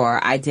me. Or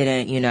I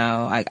didn't,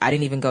 I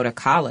didn't even go to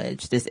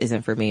college. This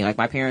isn't for me. Like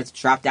my parents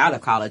dropped out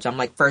of college. I'm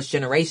like first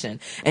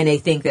generation. And they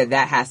think that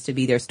has to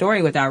be their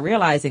story without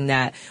realizing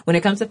that when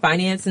it comes to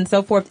finance and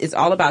so forth, it's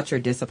all about your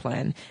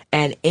discipline.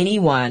 And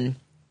anyone,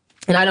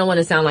 and I don't want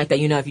to sound like that,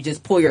 if you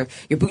just pull your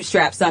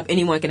bootstraps up,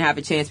 anyone can have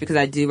a chance, because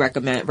I do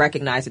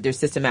recognize that there's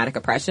systematic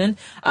oppression,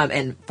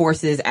 and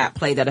forces at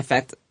play that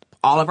affect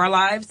all of our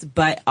lives,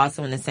 but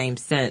also in the same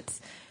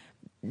sense,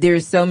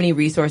 there's so many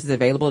resources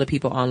available to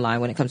people online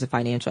when it comes to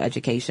financial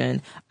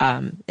education.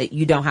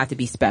 You don't have to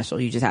be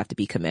special. You just have to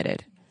be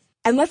committed.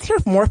 And let's hear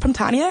more from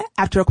Tanya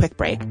after a quick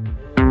break.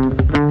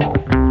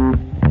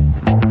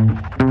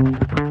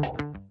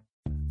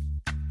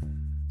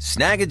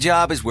 Snag a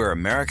Job is where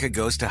America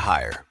goes to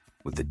hire,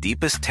 with the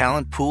deepest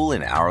talent pool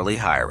in hourly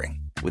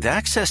hiring. With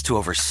access to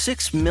over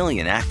 6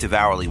 million active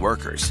hourly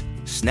workers,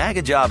 Snag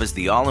a Job is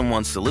the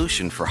all-in-one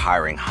solution for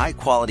hiring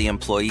high-quality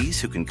employees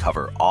who can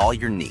cover all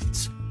your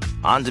needs.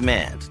 On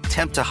demand,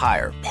 temp to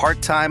hire,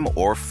 part-time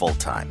or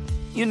full-time.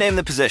 You name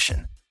the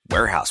position.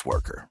 Warehouse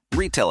worker,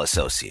 retail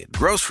associate,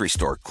 grocery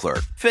store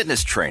clerk,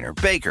 fitness trainer,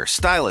 baker,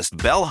 stylist,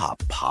 bellhop,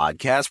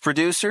 podcast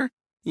producer.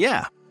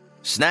 Yeah,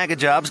 Snag a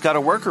Job's got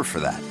a worker for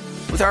that.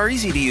 With our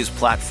easy-to-use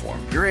platform,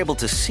 you're able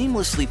to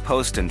seamlessly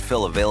post and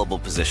fill available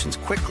positions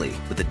quickly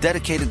with a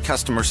dedicated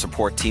customer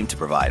support team to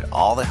provide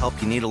all the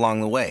help you need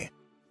along the way.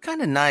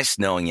 Kind of nice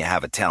knowing you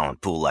have a talent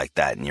pool like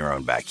that in your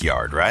own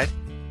backyard, right?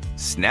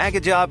 Snag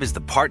a Job is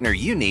the partner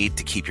you need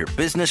to keep your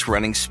business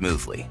running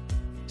smoothly.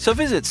 So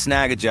visit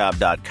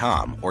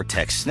snagajob.com or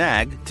text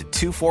SNAG to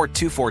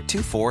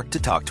 242424 to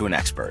talk to an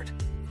expert.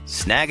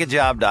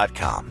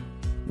 Snagajob.com,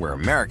 where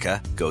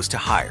America goes to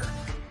hire.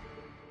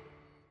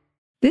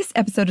 This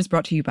episode is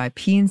brought to you by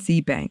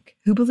PNC Bank,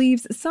 who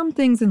believes some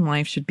things in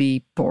life should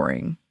be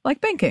boring, like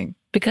banking.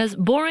 Because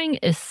boring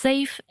is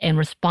safe and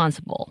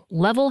responsible,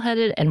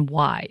 level-headed and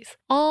wise.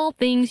 All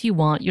things you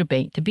want your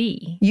bank to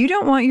be. You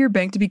don't want your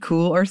bank to be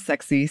cool or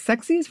sexy.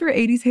 Sexy is for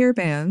 80s hair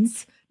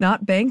bands,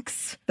 not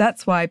banks.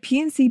 That's why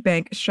PNC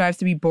Bank strives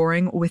to be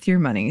boring with your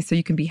money so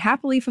you can be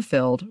happily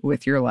fulfilled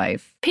with your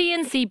life.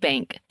 PNC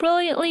Bank,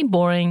 brilliantly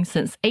boring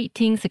since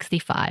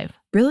 1865.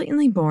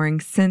 Brilliantly Boring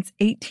Since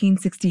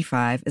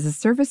 1865 is a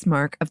service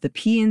mark of the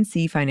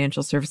PNC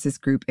Financial Services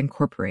Group,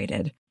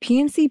 Incorporated.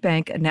 PNC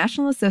Bank, a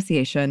National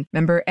Association,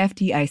 member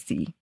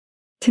FDIC.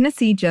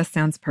 Tennessee just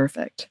sounds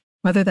perfect.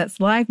 Whether that's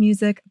live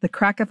music, the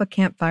crack of a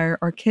campfire,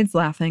 or kids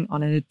laughing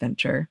on an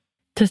adventure.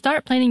 To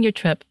start planning your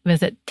trip,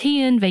 visit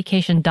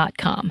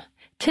tnvacation.com.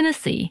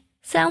 Tennessee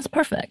sounds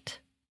perfect.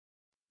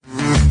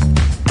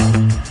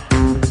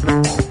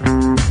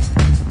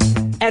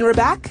 And we're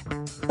back.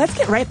 Let's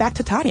get right back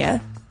to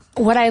Tanya.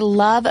 What I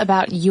love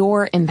about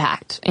your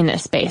impact in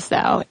this space,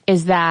 though,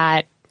 is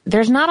that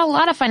there's not a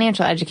lot of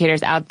financial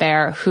educators out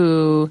there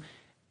who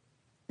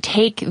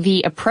take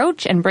the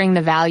approach and bring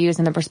the values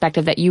and the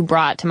perspective that you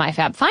brought to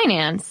MyFab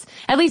Finance,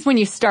 at least when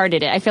you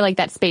started it. I feel like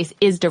that space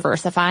is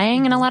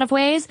diversifying in a lot of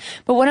ways.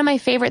 But one of my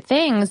favorite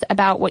things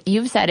about what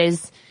you've said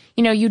is,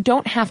 you know, you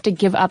don't have to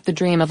give up the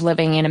dream of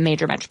living in a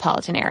major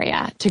metropolitan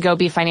area to go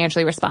be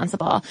financially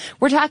responsible.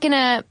 We're talking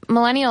to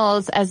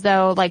millennials as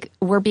though, like,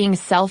 we're being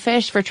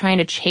selfish for trying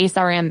to chase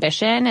our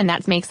ambition, and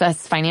that makes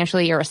us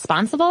financially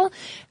irresponsible.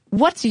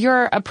 What's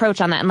your approach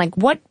on that? And, like,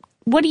 what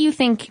do you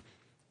think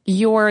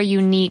your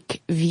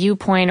unique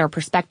viewpoint or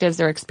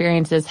perspectives or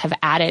experiences have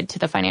added to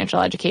the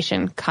financial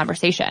education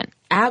conversation?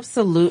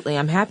 Absolutely.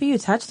 I'm happy you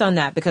touched on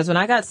that, because when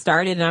I got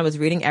started and I was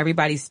reading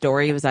everybody's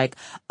story, it was like,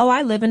 oh,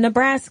 I live in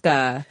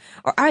Nebraska,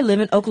 or I live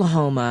in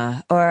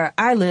Oklahoma, or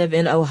I live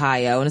in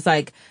Ohio. And it's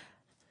like,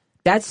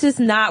 that's just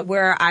not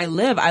where I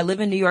live. I live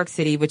in New York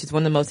City, which is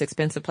one of the most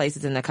expensive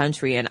places in the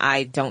country, and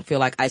I don't feel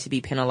like I should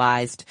be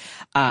penalized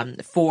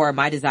for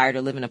my desire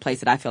to live in a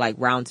place that I feel like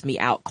rounds me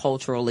out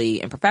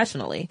culturally and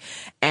professionally.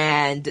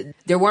 And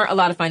there weren't a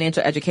lot of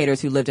financial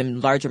educators who lived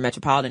in larger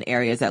metropolitan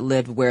areas that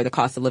lived where the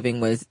cost of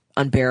living was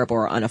unbearable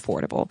or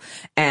unaffordable.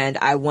 And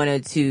I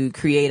wanted to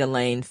create a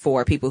lane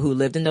for people who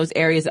lived in those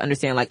areas to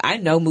understand, like, I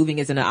know moving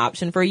isn't an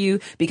option for you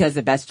because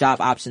the best job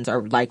options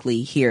are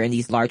likely here in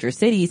these larger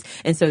cities.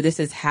 And so this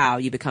is how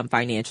you become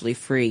financially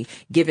free,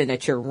 given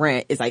that your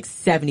rent is like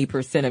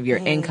 70% of your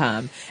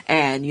income.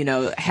 And, you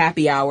know,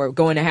 happy hour,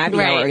 going to happy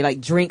hour, or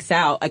like drinks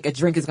out, like a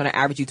drink is going to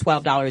average you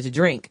 $12 a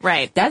drink.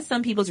 Right. That's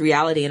some people's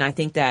reality. And I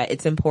think that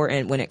it's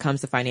important when it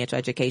comes to financial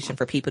education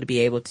for people to be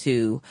able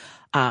to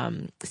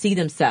see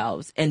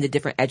themselves in the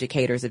different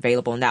educators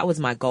available. And that was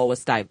my goal,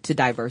 was to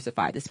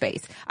diversify the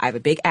space. I have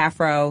a big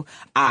afro.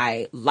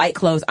 I like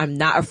clothes. I'm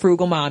not a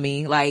frugal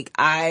mommy. Like,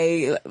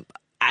 I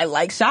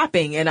like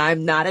shopping, and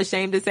I'm not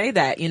ashamed to say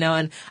that, you know,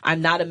 and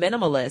I'm not a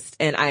minimalist.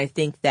 And I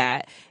think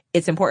that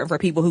it's important for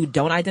people who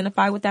don't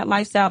identify with that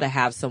lifestyle to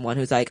have someone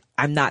who's like,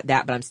 I'm not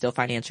that, but I'm still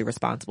financially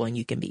responsible, and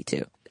you can be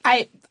too.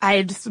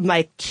 I just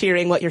like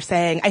cheering what you're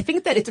saying. I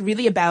think that it's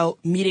really about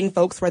meeting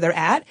folks where they're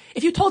at.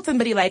 If you told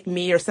somebody like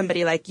me or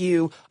somebody like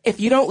you, if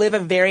you don't live a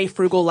very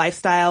frugal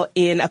lifestyle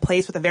in a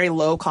place with a very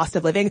low cost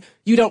of living,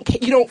 you're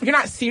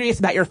not serious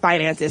about your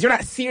finances. You're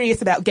not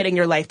serious about getting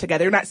your life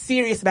together. You're not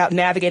serious about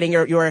navigating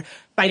your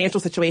financial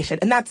situation.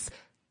 And that's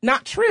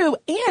not true.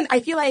 And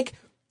I feel like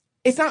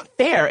it's not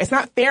fair. It's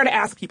not fair to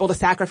ask people to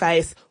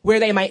sacrifice where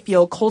they might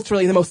feel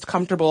culturally the most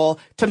comfortable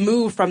to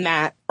move from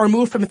that, or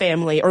move from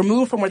family, or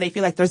move from where they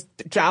feel like there's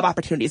job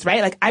opportunities,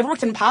 right? Like, I've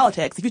worked in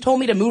politics. If you told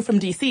me to move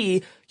from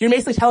DC, you're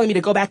basically telling me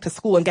to go back to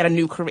school and get a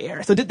new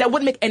career. So that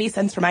wouldn't make any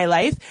sense for my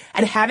life.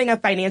 And having a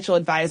financial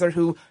advisor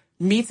who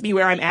meets me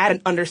where I'm at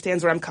and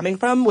understands where I'm coming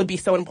from would be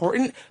so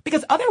important,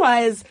 because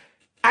otherwise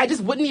I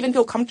just wouldn't even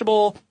feel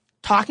comfortable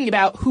talking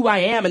about who I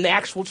am and the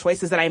actual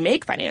choices that I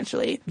make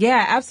financially.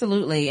 Yeah,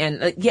 absolutely.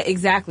 And yeah,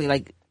 exactly.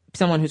 Like,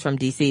 someone who's from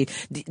DC,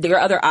 their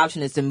other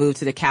option is to move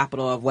to the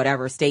capital of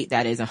whatever state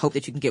that is and hope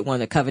that you can get one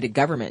of the coveted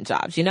government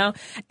jobs, you know?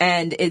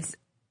 And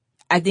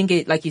I think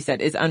it, like you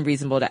said, it's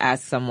unreasonable to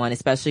ask someone,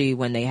 especially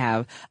when they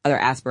have other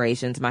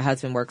aspirations. My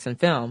husband works in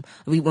film.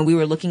 When we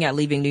were looking at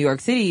leaving New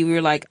York City, we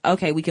were like,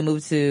 okay, we can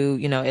move to,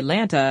 you know,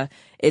 Atlanta.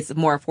 It's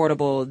more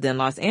affordable than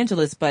Los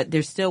Angeles, but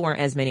there still weren't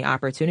as many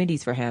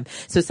opportunities for him.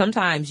 So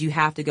sometimes you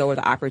have to go where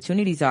the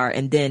opportunities are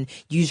and then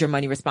use your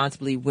money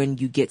responsibly when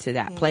you get to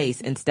that place,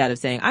 instead of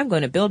saying, I'm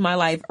going to build my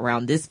life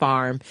around this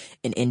farm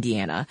in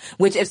Indiana,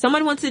 which if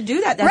someone wants to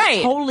do that,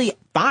 that's totally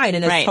fine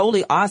and that's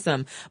totally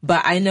awesome.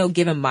 But I know,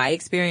 given my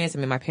experience, I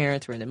mean, my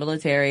parents were in the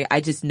military.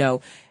 I just know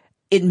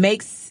it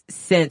makes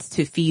sense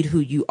to feed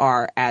who you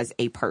are as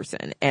a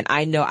person. And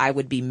I know I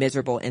would be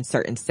miserable in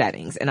certain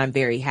settings. And I'm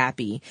very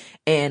happy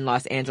in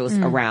Los Angeles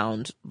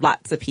around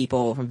lots of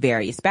people from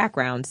various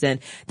backgrounds. And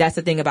that's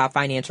the thing about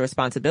financial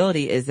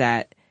responsibility, is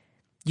that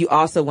you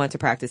also want to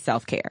practice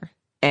self-care.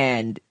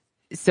 And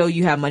so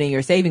you have money in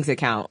your savings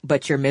account,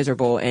 but you're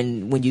miserable.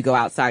 And when you go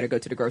outside or go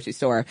to the grocery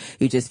store,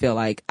 you just feel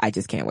like, I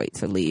just can't wait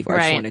to leave, or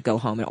I just want to go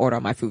home and order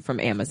all my food from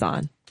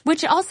Amazon.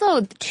 Which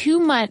also, too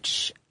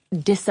much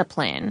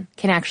discipline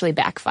can actually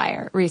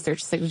backfire.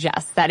 Research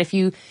suggests that if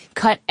you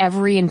cut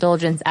every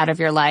indulgence out of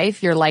your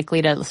life, you're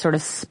likely to sort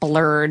of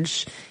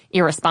splurge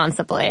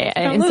irresponsibly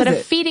instead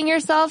of feeding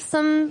yourself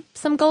some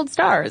gold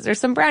stars or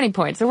some brownie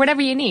points or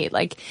whatever you need.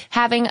 Like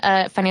having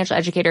a financial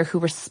educator who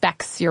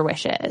respects your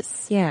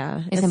wishes.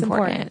 Yeah, is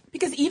important.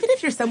 Because even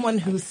if you're someone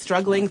who's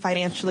struggling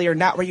financially or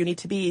not where you need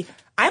to be,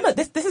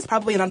 this is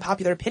probably an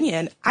unpopular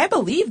opinion. I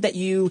believe that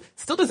you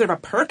still deserve a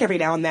perk every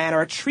now and then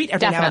or a treat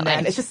every now and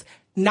then. It's just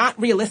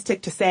not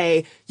realistic to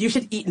say you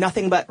should eat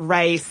nothing but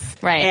rice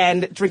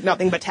and drink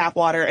nothing but tap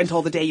water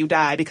until the day you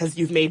die because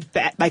you've made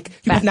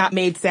have not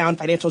made sound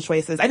financial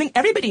choices. I think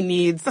everybody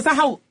needs, that's not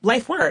how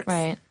life works.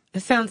 Right.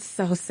 It sounds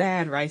so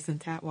sad, rice and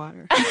tap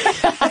water.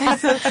 I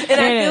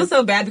feel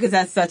so bad because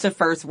that's such a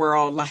first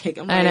world,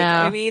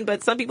 I mean,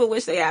 but some people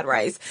wish they had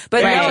rice.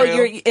 But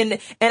and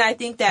I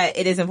think that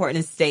it is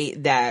important to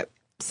state that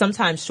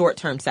sometimes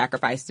short-term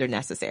sacrifices are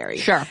necessary.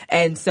 Sure.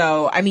 And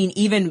so, I mean,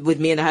 even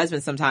with me and the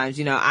husband, sometimes,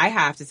 I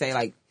have to say,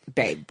 like,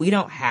 babe, we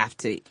don't have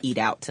to eat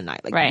out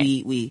tonight. Like,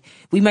 we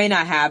may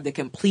not have the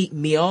complete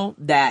meal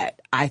that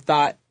I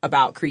thought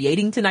about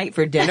creating tonight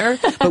for dinner,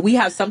 but we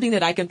have something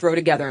that I can throw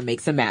together and make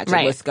some magic.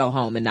 Let's go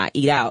home and not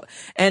eat out.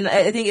 And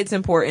I think it's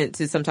important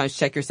to sometimes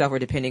check yourself, or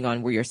depending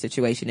on where your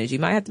situation is, you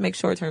might have to make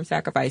short-term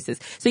sacrifices.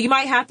 So you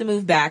might have to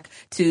move back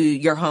to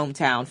your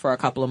hometown for a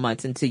couple of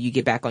months until you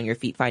get back on your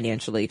feet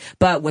financially,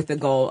 but with the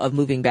goal of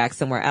moving back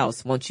somewhere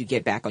else once you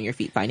get back on your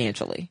feet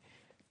financially.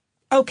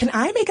 Oh, can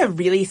I make a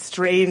really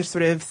strange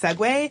sort of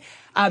segue?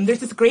 There's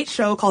this great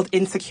show called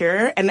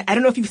Insecure, and I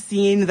don't know if you've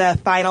seen the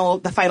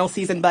final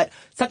season, but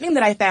something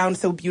that I found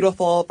so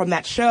beautiful from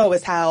that show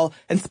is how,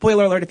 and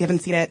spoiler alert if you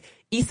haven't seen it,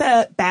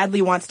 Issa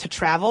badly wants to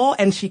travel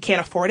and she can't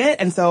afford it.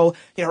 And so,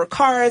 her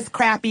car is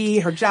crappy,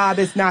 her job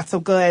is not so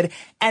good.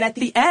 And at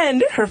the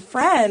end, her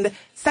friend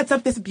sets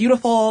up this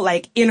beautiful,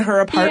 in her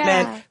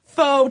apartment,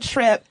 faux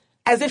trip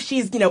as if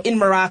she's, in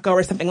Morocco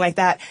or something like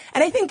that.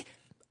 And I think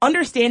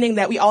understanding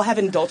that we all have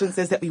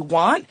indulgences that we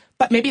want,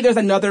 but maybe there's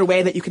another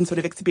way that you can sort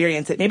of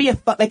experience it. Maybe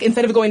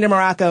instead of going to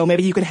Morocco,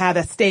 maybe you can have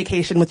a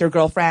staycation with your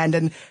girlfriend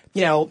and,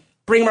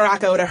 bring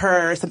Morocco to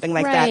her or something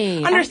like that.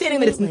 Understanding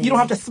that you don't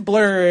have to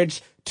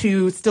splurge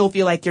to still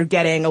feel like you're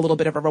getting a little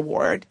bit of a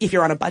reward if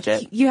you're on a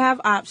budget. You have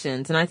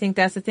options, and I think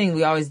that's the thing.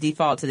 We always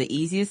default to the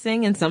easiest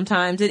thing, and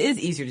sometimes it is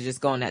easier to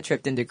just go on that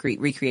trip than to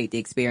recreate the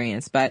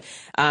experience. But,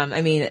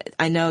 I mean,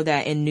 I know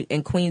that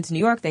in Queens, New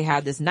York, they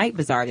have this night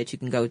bazaar that you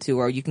can go to,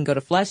 or you can go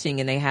to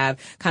Flushing, and they have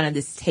kind of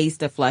this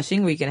taste of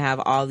Flushing where you can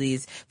have all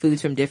these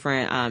foods from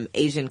different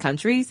Asian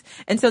countries.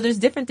 And so there's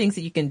different things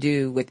that you can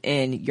do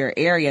within your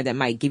area that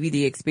might give you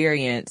the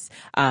experience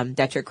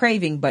that you're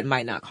craving, but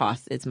might not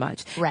cost as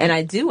much. Right. And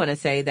I do want to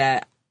say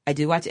that I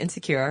do watch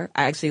Insecure.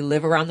 I actually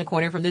live around the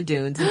corner from the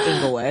Dunes in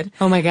Inglewood.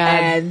 Oh my God.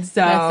 And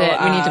so that's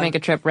it. We need to make a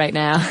trip right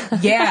now.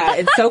 Yeah.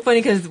 It's so funny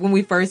because when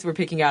we first were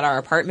picking out our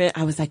apartment,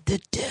 I was like, the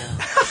Dunes.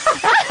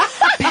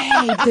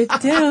 Babe, the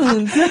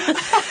Dunes.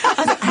 I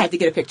was like, I had to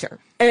get a picture.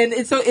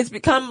 And so it's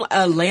become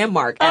a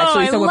landmark,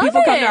 actually. So when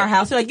people come to our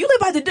house, they're like, you live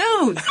by the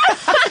Dunes.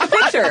 A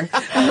picture.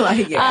 I'm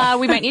like, yeah.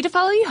 We might need to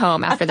follow you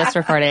home after this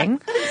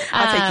recording.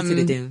 I'll take you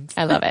to the Dunes.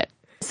 I love it.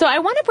 So I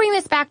want to bring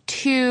this back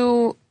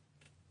to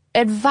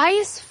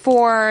advice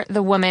for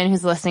the woman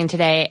who's listening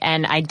today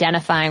and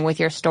identifying with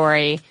your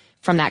story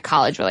from that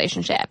college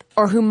relationship,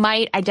 or who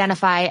might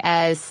identify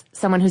as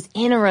someone who's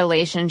in a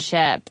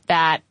relationship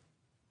that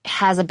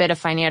has a bit of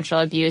financial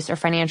abuse or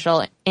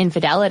financial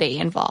infidelity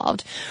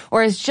involved,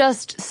 or is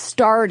just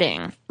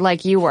starting,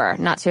 like you were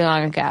not too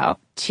long ago,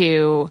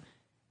 to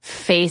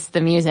face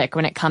the music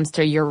when it comes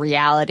to your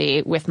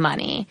reality with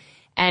money.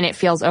 And it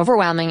feels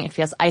overwhelming, it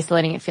feels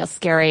isolating, it feels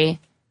scary.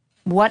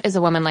 What is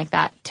a woman like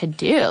that to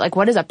do? Like,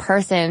 what is a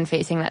person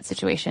facing that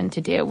situation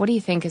to do? What do you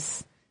think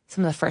is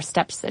some of the first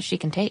steps that she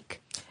can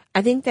take?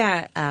 I think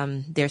that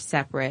they're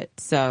separate.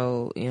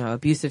 So,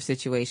 abusive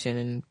situation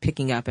and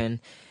picking up and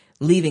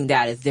leaving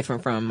that is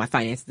different from my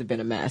finances have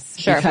been a mess.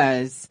 Sure.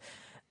 Because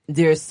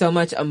there's so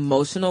much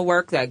emotional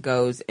work that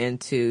goes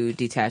into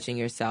detaching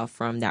yourself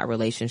from that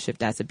relationship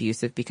that's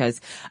abusive, because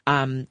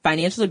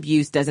financial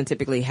abuse doesn't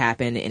typically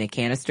happen in a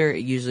canister.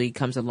 It usually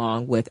comes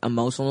along with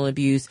emotional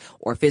abuse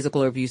or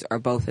physical abuse, or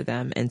both of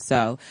them. And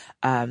so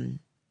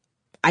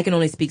I can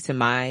only speak to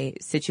my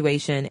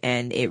situation,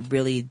 and it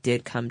really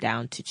did come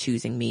down to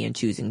choosing me and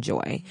choosing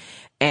joy,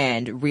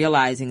 and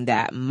realizing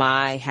that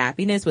my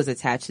happiness was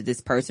attached to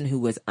this person who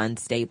was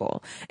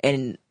unstable.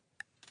 And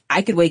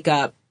I could wake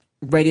up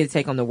ready to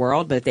take on the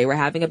world, but if they were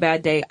having a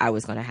bad day, I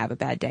was going to have a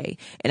bad day.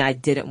 And I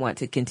didn't want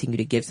to continue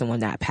to give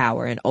someone that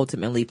power, and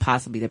ultimately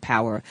possibly the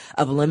power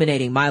of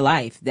eliminating my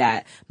life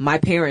that my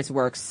parents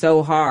worked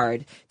so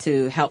hard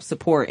to help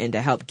support and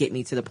to help get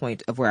me to the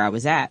point of where I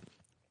was at.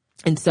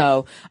 And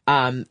so,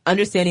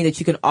 understanding that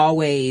you can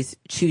always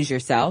choose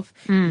yourself,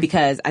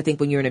 because I think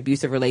when you're in an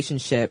abusive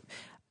relationship,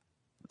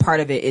 part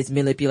of it is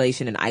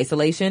manipulation and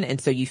isolation. And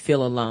so you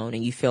feel alone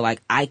and you feel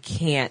like I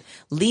can't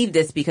leave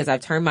this because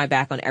I've turned my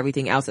back on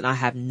everything else and I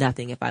have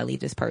nothing if I leave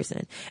this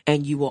person.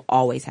 And you will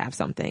always have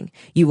something.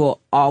 You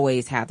will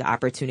always have the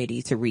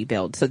opportunity to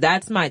rebuild. So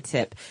that's my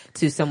tip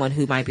to someone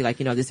who might be like,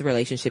 this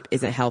relationship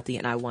isn't healthy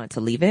and I want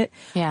to leave it.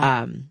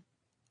 Yeah.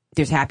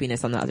 There's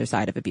happiness on the other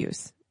side of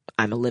abuse.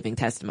 I'm a living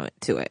testament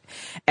to it.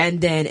 And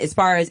then as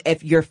far as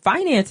if your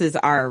finances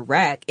are a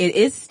wreck, it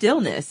is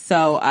stillness.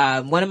 So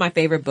one of my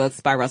favorite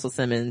books by Russell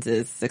Simmons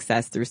is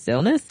Success Through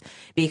Stillness,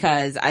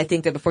 because I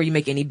think that before you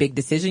make any big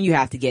decision, you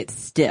have to get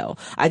still.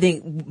 I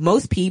think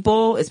most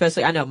people,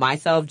 especially I know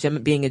myself,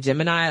 being a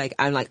Gemini,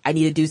 I'm like, I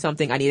need to do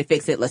something. I need to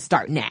fix it. Let's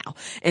start now.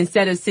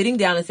 Instead of sitting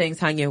down and saying,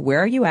 Tanya, where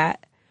are you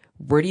at?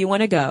 Where do you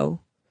want to go?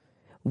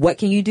 What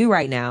can you do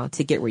right now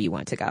to get where you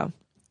want to go?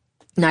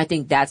 And I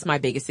think that's my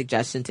biggest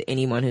suggestion to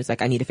anyone who's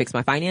like, I need to fix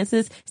my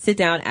finances. Sit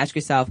down, ask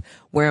yourself,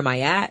 where am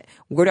I at?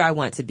 Where do I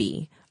want to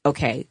be?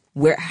 Okay,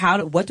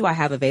 what do I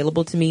have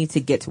available to me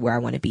to get to where I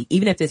want to be?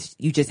 Even if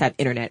you just have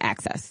internet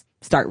access,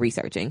 start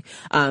researching.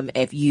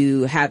 If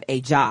you have a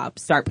job,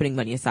 start putting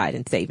money aside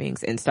in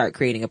savings and start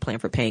creating a plan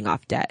for paying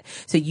off debt.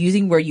 So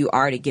using where you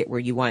are to get where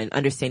you want and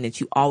understand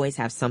that you always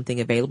have something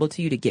available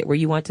to you to get where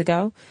you want to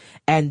go.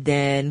 And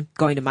then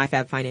going to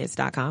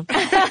myfabfinance.com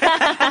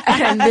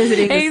and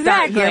visiting the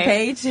Start Here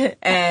page.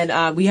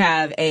 And we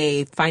have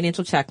a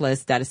financial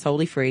checklist that is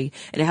totally free,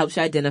 and it helps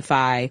you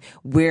identify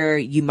where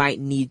you might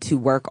need to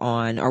work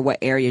on or what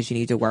areas you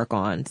need to work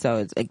on. So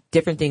it's like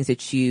different things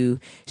that you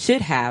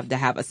should have to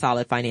have a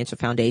solid financial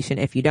foundation.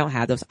 If you don't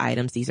have those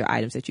items, these are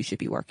items that you should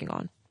be working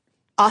on.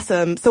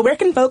 Awesome. So where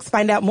can folks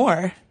find out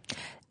more?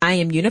 I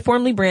am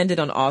uniformly branded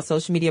on all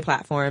social media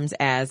platforms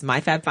as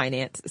MyFab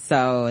Finance.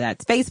 So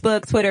that's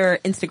Facebook, Twitter,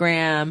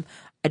 Instagram.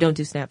 I don't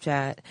do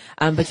Snapchat,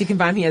 but you can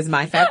find me as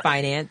MyFab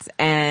Finance.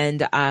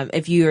 And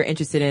if you're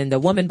interested in the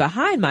woman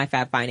behind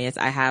MyFab Finance,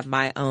 I have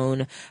my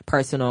own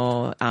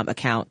personal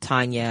account,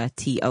 Tanya,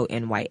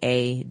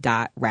 TONYA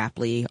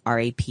 .Rapley,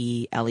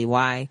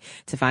 RAPLEY,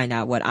 to find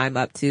out what I'm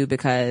up to,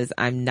 because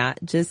I'm not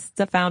just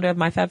the founder of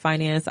MyFab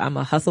Finance. I'm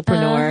a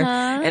hustlepreneur,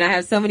 and I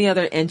have so many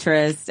other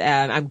interests.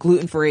 I'm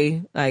gluten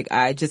free. Like,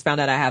 I just found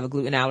out I have a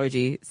gluten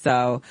allergy,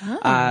 so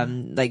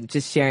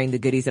just sharing the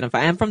goodies that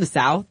I'm from the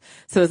South,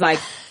 so it's like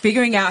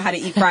figuring out how to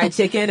eat fried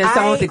chicken and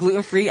someone with a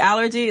gluten-free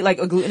allergy, like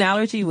a gluten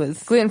allergy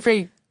was...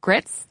 Gluten-free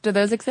grits? Do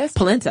those exist?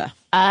 Polenta.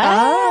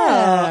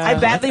 I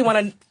badly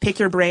want to pick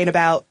your brain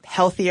about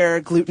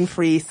healthier,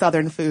 gluten-free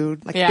Southern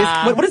food. Like,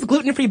 what does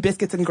gluten-free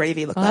biscuits and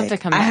gravy look like? Have to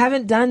come back. I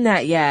haven't done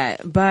that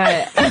yet,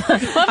 but we'll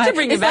have to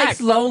bring it back. Like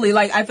slowly.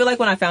 Like, I feel like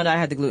when I found out I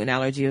had the gluten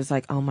allergy, it was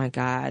like, oh my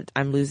God,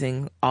 I'm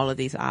losing all of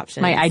these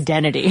options. My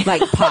identity.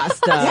 Like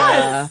pasta.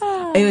 Yes.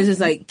 It was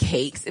just like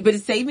cakes, but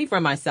it saved me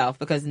from myself,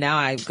 because now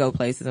I go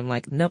places, I'm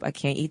like, nope, I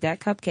can't eat that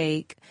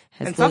cupcake.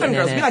 And Southern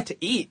girls, we like to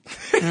eat.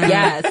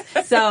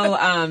 Yes. So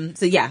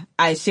yeah,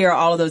 I share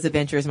all of those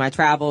adventures, my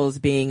travels,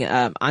 being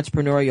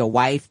entrepreneurial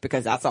wife,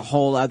 because that's a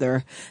whole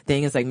other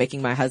thing. It's like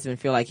making my husband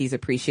feel like he's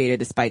appreciated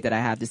despite that I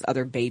have this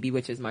other baby,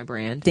 which is my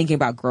brand. Thinking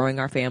about growing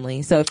our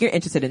family. So if you're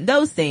interested in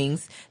those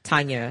things,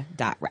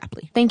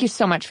 Tanya.Rapley. Thank you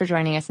so much for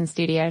joining us in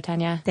studio,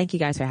 Tanya. Thank you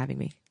guys for having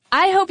me.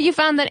 I hope you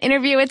found that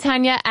interview with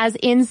Tanya as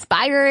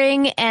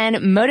inspiring and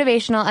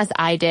motivational as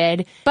I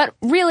did. But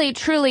really,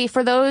 truly,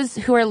 for those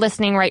who are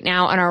listening right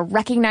now and are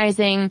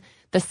recognizing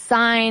the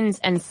signs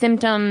and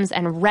symptoms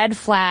and red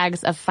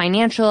flags of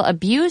financial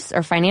abuse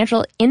or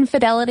financial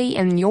infidelity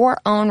in your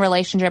own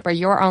relationship or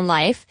your own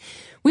life,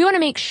 we want to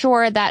make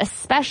sure that,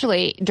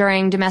 especially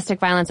during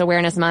Domestic Violence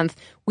Awareness Month,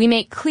 we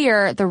make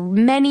clear the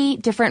many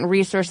different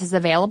resources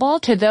available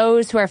to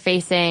those who are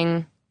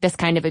facing this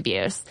kind of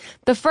abuse.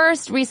 The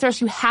first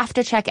resource you have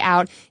to check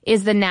out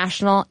is the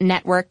National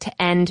Network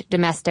to End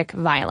Domestic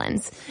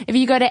Violence. If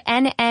you go to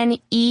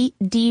nnedv.org,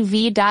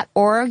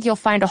 you'll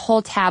find a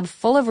whole tab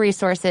full of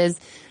resources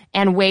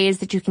and ways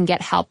that you can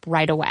get help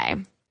right away.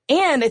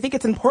 And I think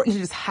it's important to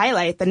just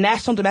highlight the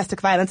National Domestic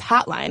Violence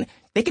Hotline.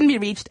 They can be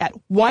reached at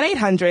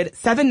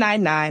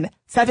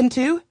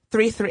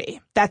 1-800-799-7233.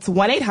 That's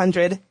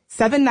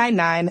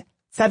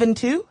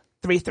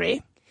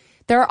 1-800-799-7233.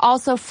 There are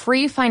also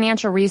free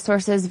financial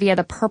resources via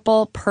the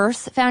Purple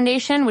Purse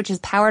Foundation, which is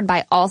powered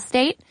by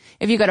Allstate.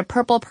 If you go to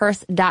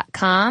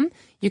purplepurse.com,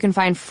 you can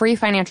find free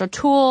financial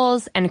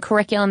tools and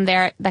curriculum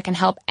there that can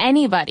help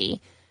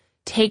anybody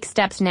take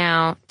steps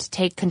now to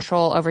take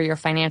control over your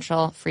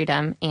financial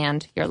freedom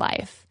and your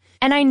life.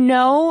 And I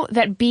know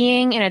that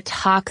being in a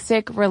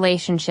toxic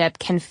relationship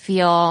can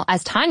feel,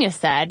 as Tanya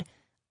said,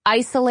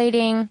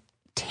 isolating,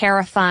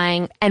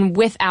 terrifying, and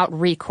without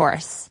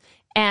recourse.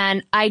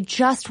 And I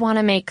just want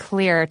to make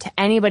clear to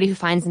anybody who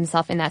finds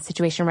himself in that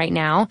situation right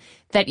now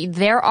that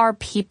there are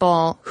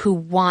people who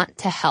want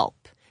to help.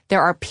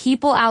 There are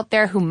people out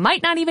there who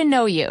might not even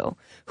know you,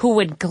 who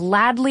would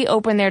gladly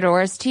open their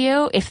doors to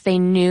you if they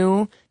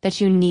knew that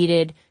you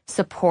needed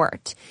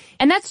support.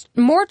 And that's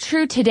more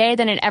true today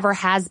than it ever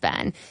has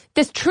been.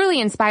 This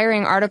truly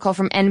inspiring article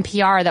from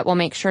NPR that we'll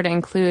make sure to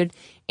include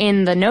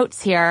in the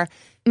notes here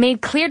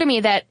made clear to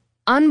me that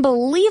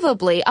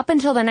unbelievably, up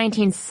until the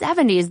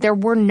 1970s, there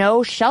were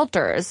no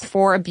shelters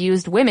for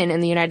abused women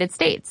in the United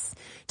States.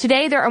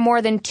 Today, there are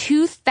more than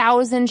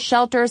 2,000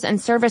 shelters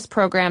and service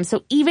programs.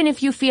 So even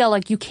if you feel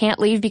like you can't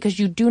leave because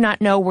you do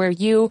not know where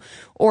you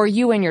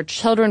and your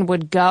children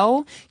would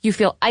go, you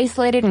feel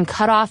isolated and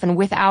cut off and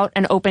without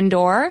an open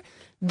door,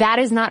 that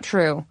is not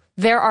true.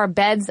 There are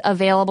beds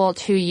available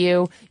to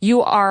you.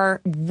 You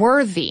are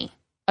worthy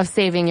of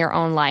saving your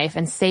own life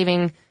and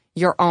saving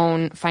your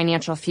own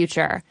financial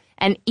future.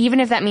 And even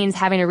if that means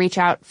having to reach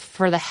out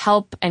for the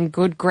help and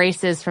good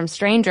graces from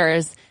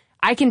strangers,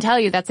 I can tell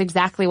you that's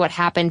exactly what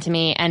happened to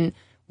me. And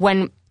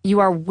when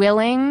you are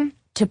willing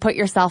to put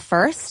yourself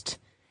first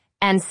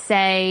and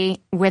say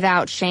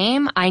without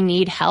shame, I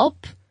need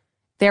help,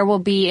 there will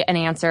be an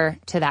answer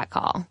to that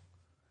call.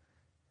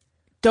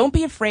 Don't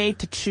be afraid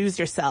to choose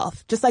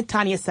yourself. Just like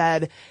Tanya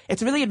said,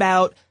 it's really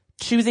about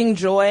choosing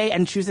joy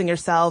and choosing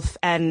yourself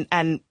and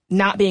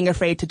not being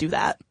afraid to do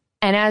that.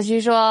 And as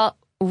usual,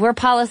 we're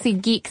policy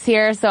geeks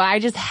here, so I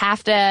just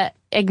have to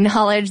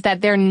acknowledge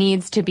that there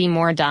needs to be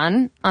more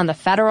done on the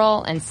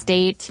federal and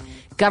state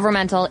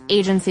governmental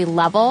agency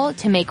level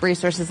to make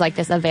resources like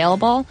this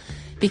available,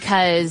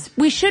 because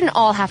we shouldn't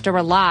all have to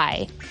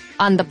rely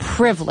on the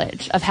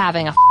privilege of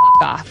having a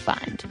off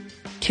fund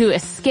to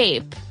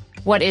escape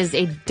what is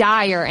a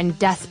dire and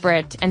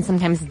desperate and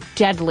sometimes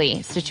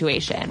deadly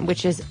situation,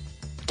 which is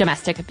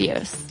domestic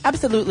abuse.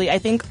 Absolutely. I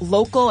think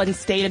local and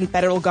state and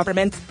federal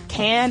governments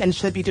can and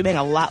should be doing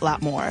a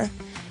lot more.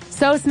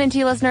 So,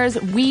 Sminty listeners,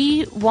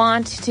 we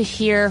want to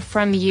hear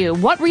from you.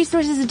 What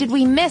resources did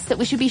we miss that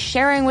we should be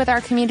sharing with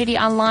our community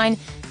online?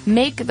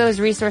 Make those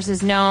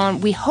resources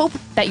known. We hope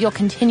that you'll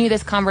continue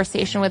this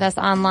conversation with us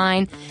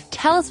online.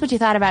 Tell us what you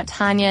thought about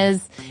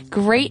Tanya's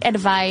great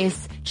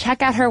advice.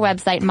 Check out her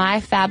website,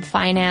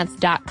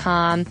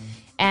 myfabfinance.com,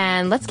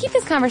 and let's keep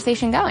this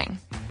conversation going.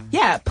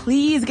 Yeah,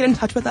 please get in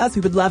touch with us.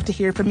 We would love to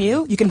hear from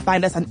you. You can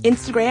find us on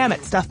Instagram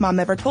at Stuff Mom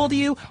Never Told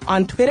You,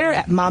 on Twitter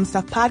at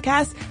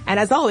MomStuffPodcast, and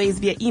as always,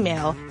 via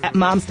email at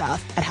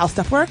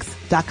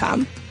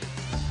momstuff@howstuffworks.com.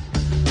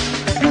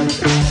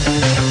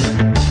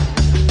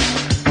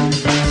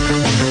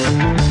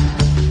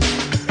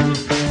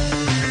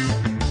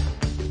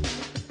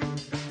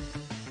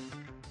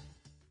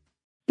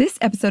 This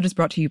episode is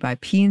brought to you by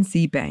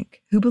PNC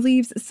Bank, who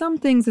believes some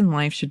things in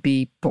life should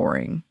be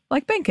boring,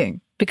 like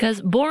banking.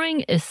 Because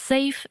boring is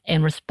safe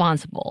and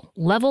responsible,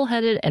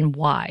 level-headed and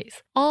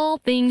wise. All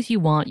things you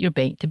want your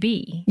bank to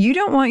be. You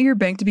don't want your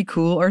bank to be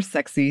cool or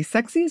sexy.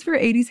 Sexy is for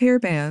 80s hair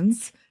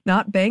bands,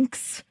 not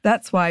banks.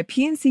 That's why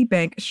PNC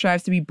Bank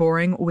strives to be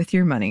boring with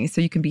your money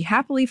so you can be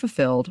happily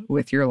fulfilled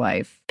with your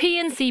life.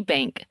 PNC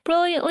Bank,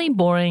 brilliantly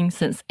boring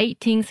since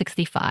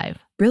 1865.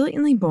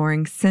 Brilliantly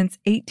Boring Since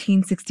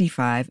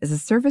 1865 is a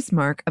service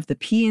mark of the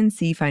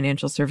PNC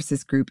Financial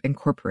Services Group,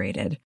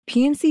 Incorporated.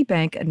 PNC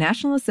Bank, a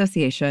National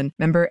Association,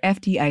 member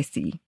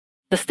FDIC.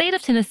 The state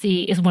of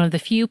Tennessee is one of the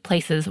few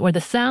places where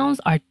the sounds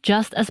are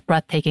just as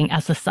breathtaking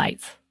as the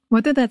sights.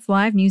 Whether that's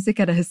live music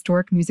at a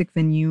historic music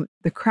venue,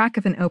 the crack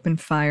of an open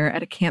fire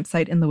at a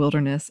campsite in the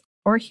wilderness,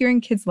 or hearing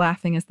kids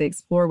laughing as they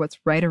explore what's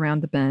right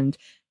around the bend,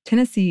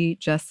 Tennessee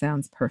just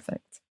sounds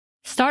perfect.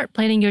 Start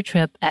planning your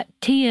trip at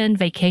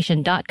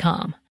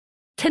tnvacation.com.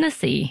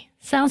 Tennessee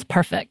sounds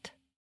perfect.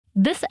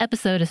 This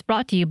episode is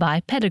brought to you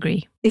by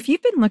Pedigree. If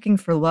you've been looking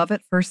for love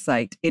at first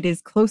sight, it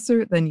is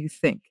closer than you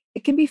think.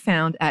 It can be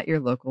found at your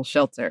local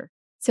shelter.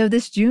 So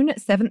this June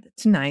 7th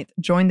to 9th,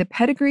 join the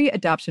Pedigree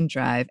Adoption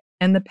Drive,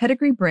 and the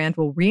Pedigree brand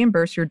will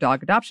reimburse your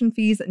dog adoption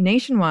fees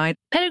nationwide.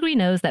 Pedigree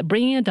knows that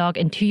bringing a dog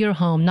into your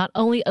home not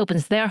only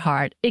opens their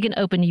heart, it can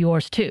open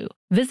yours too.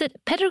 Visit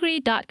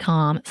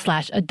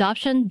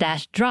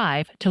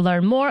pedigree.com/adoption-drive to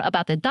learn more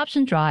about the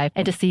adoption drive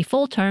and to see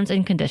full terms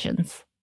and conditions.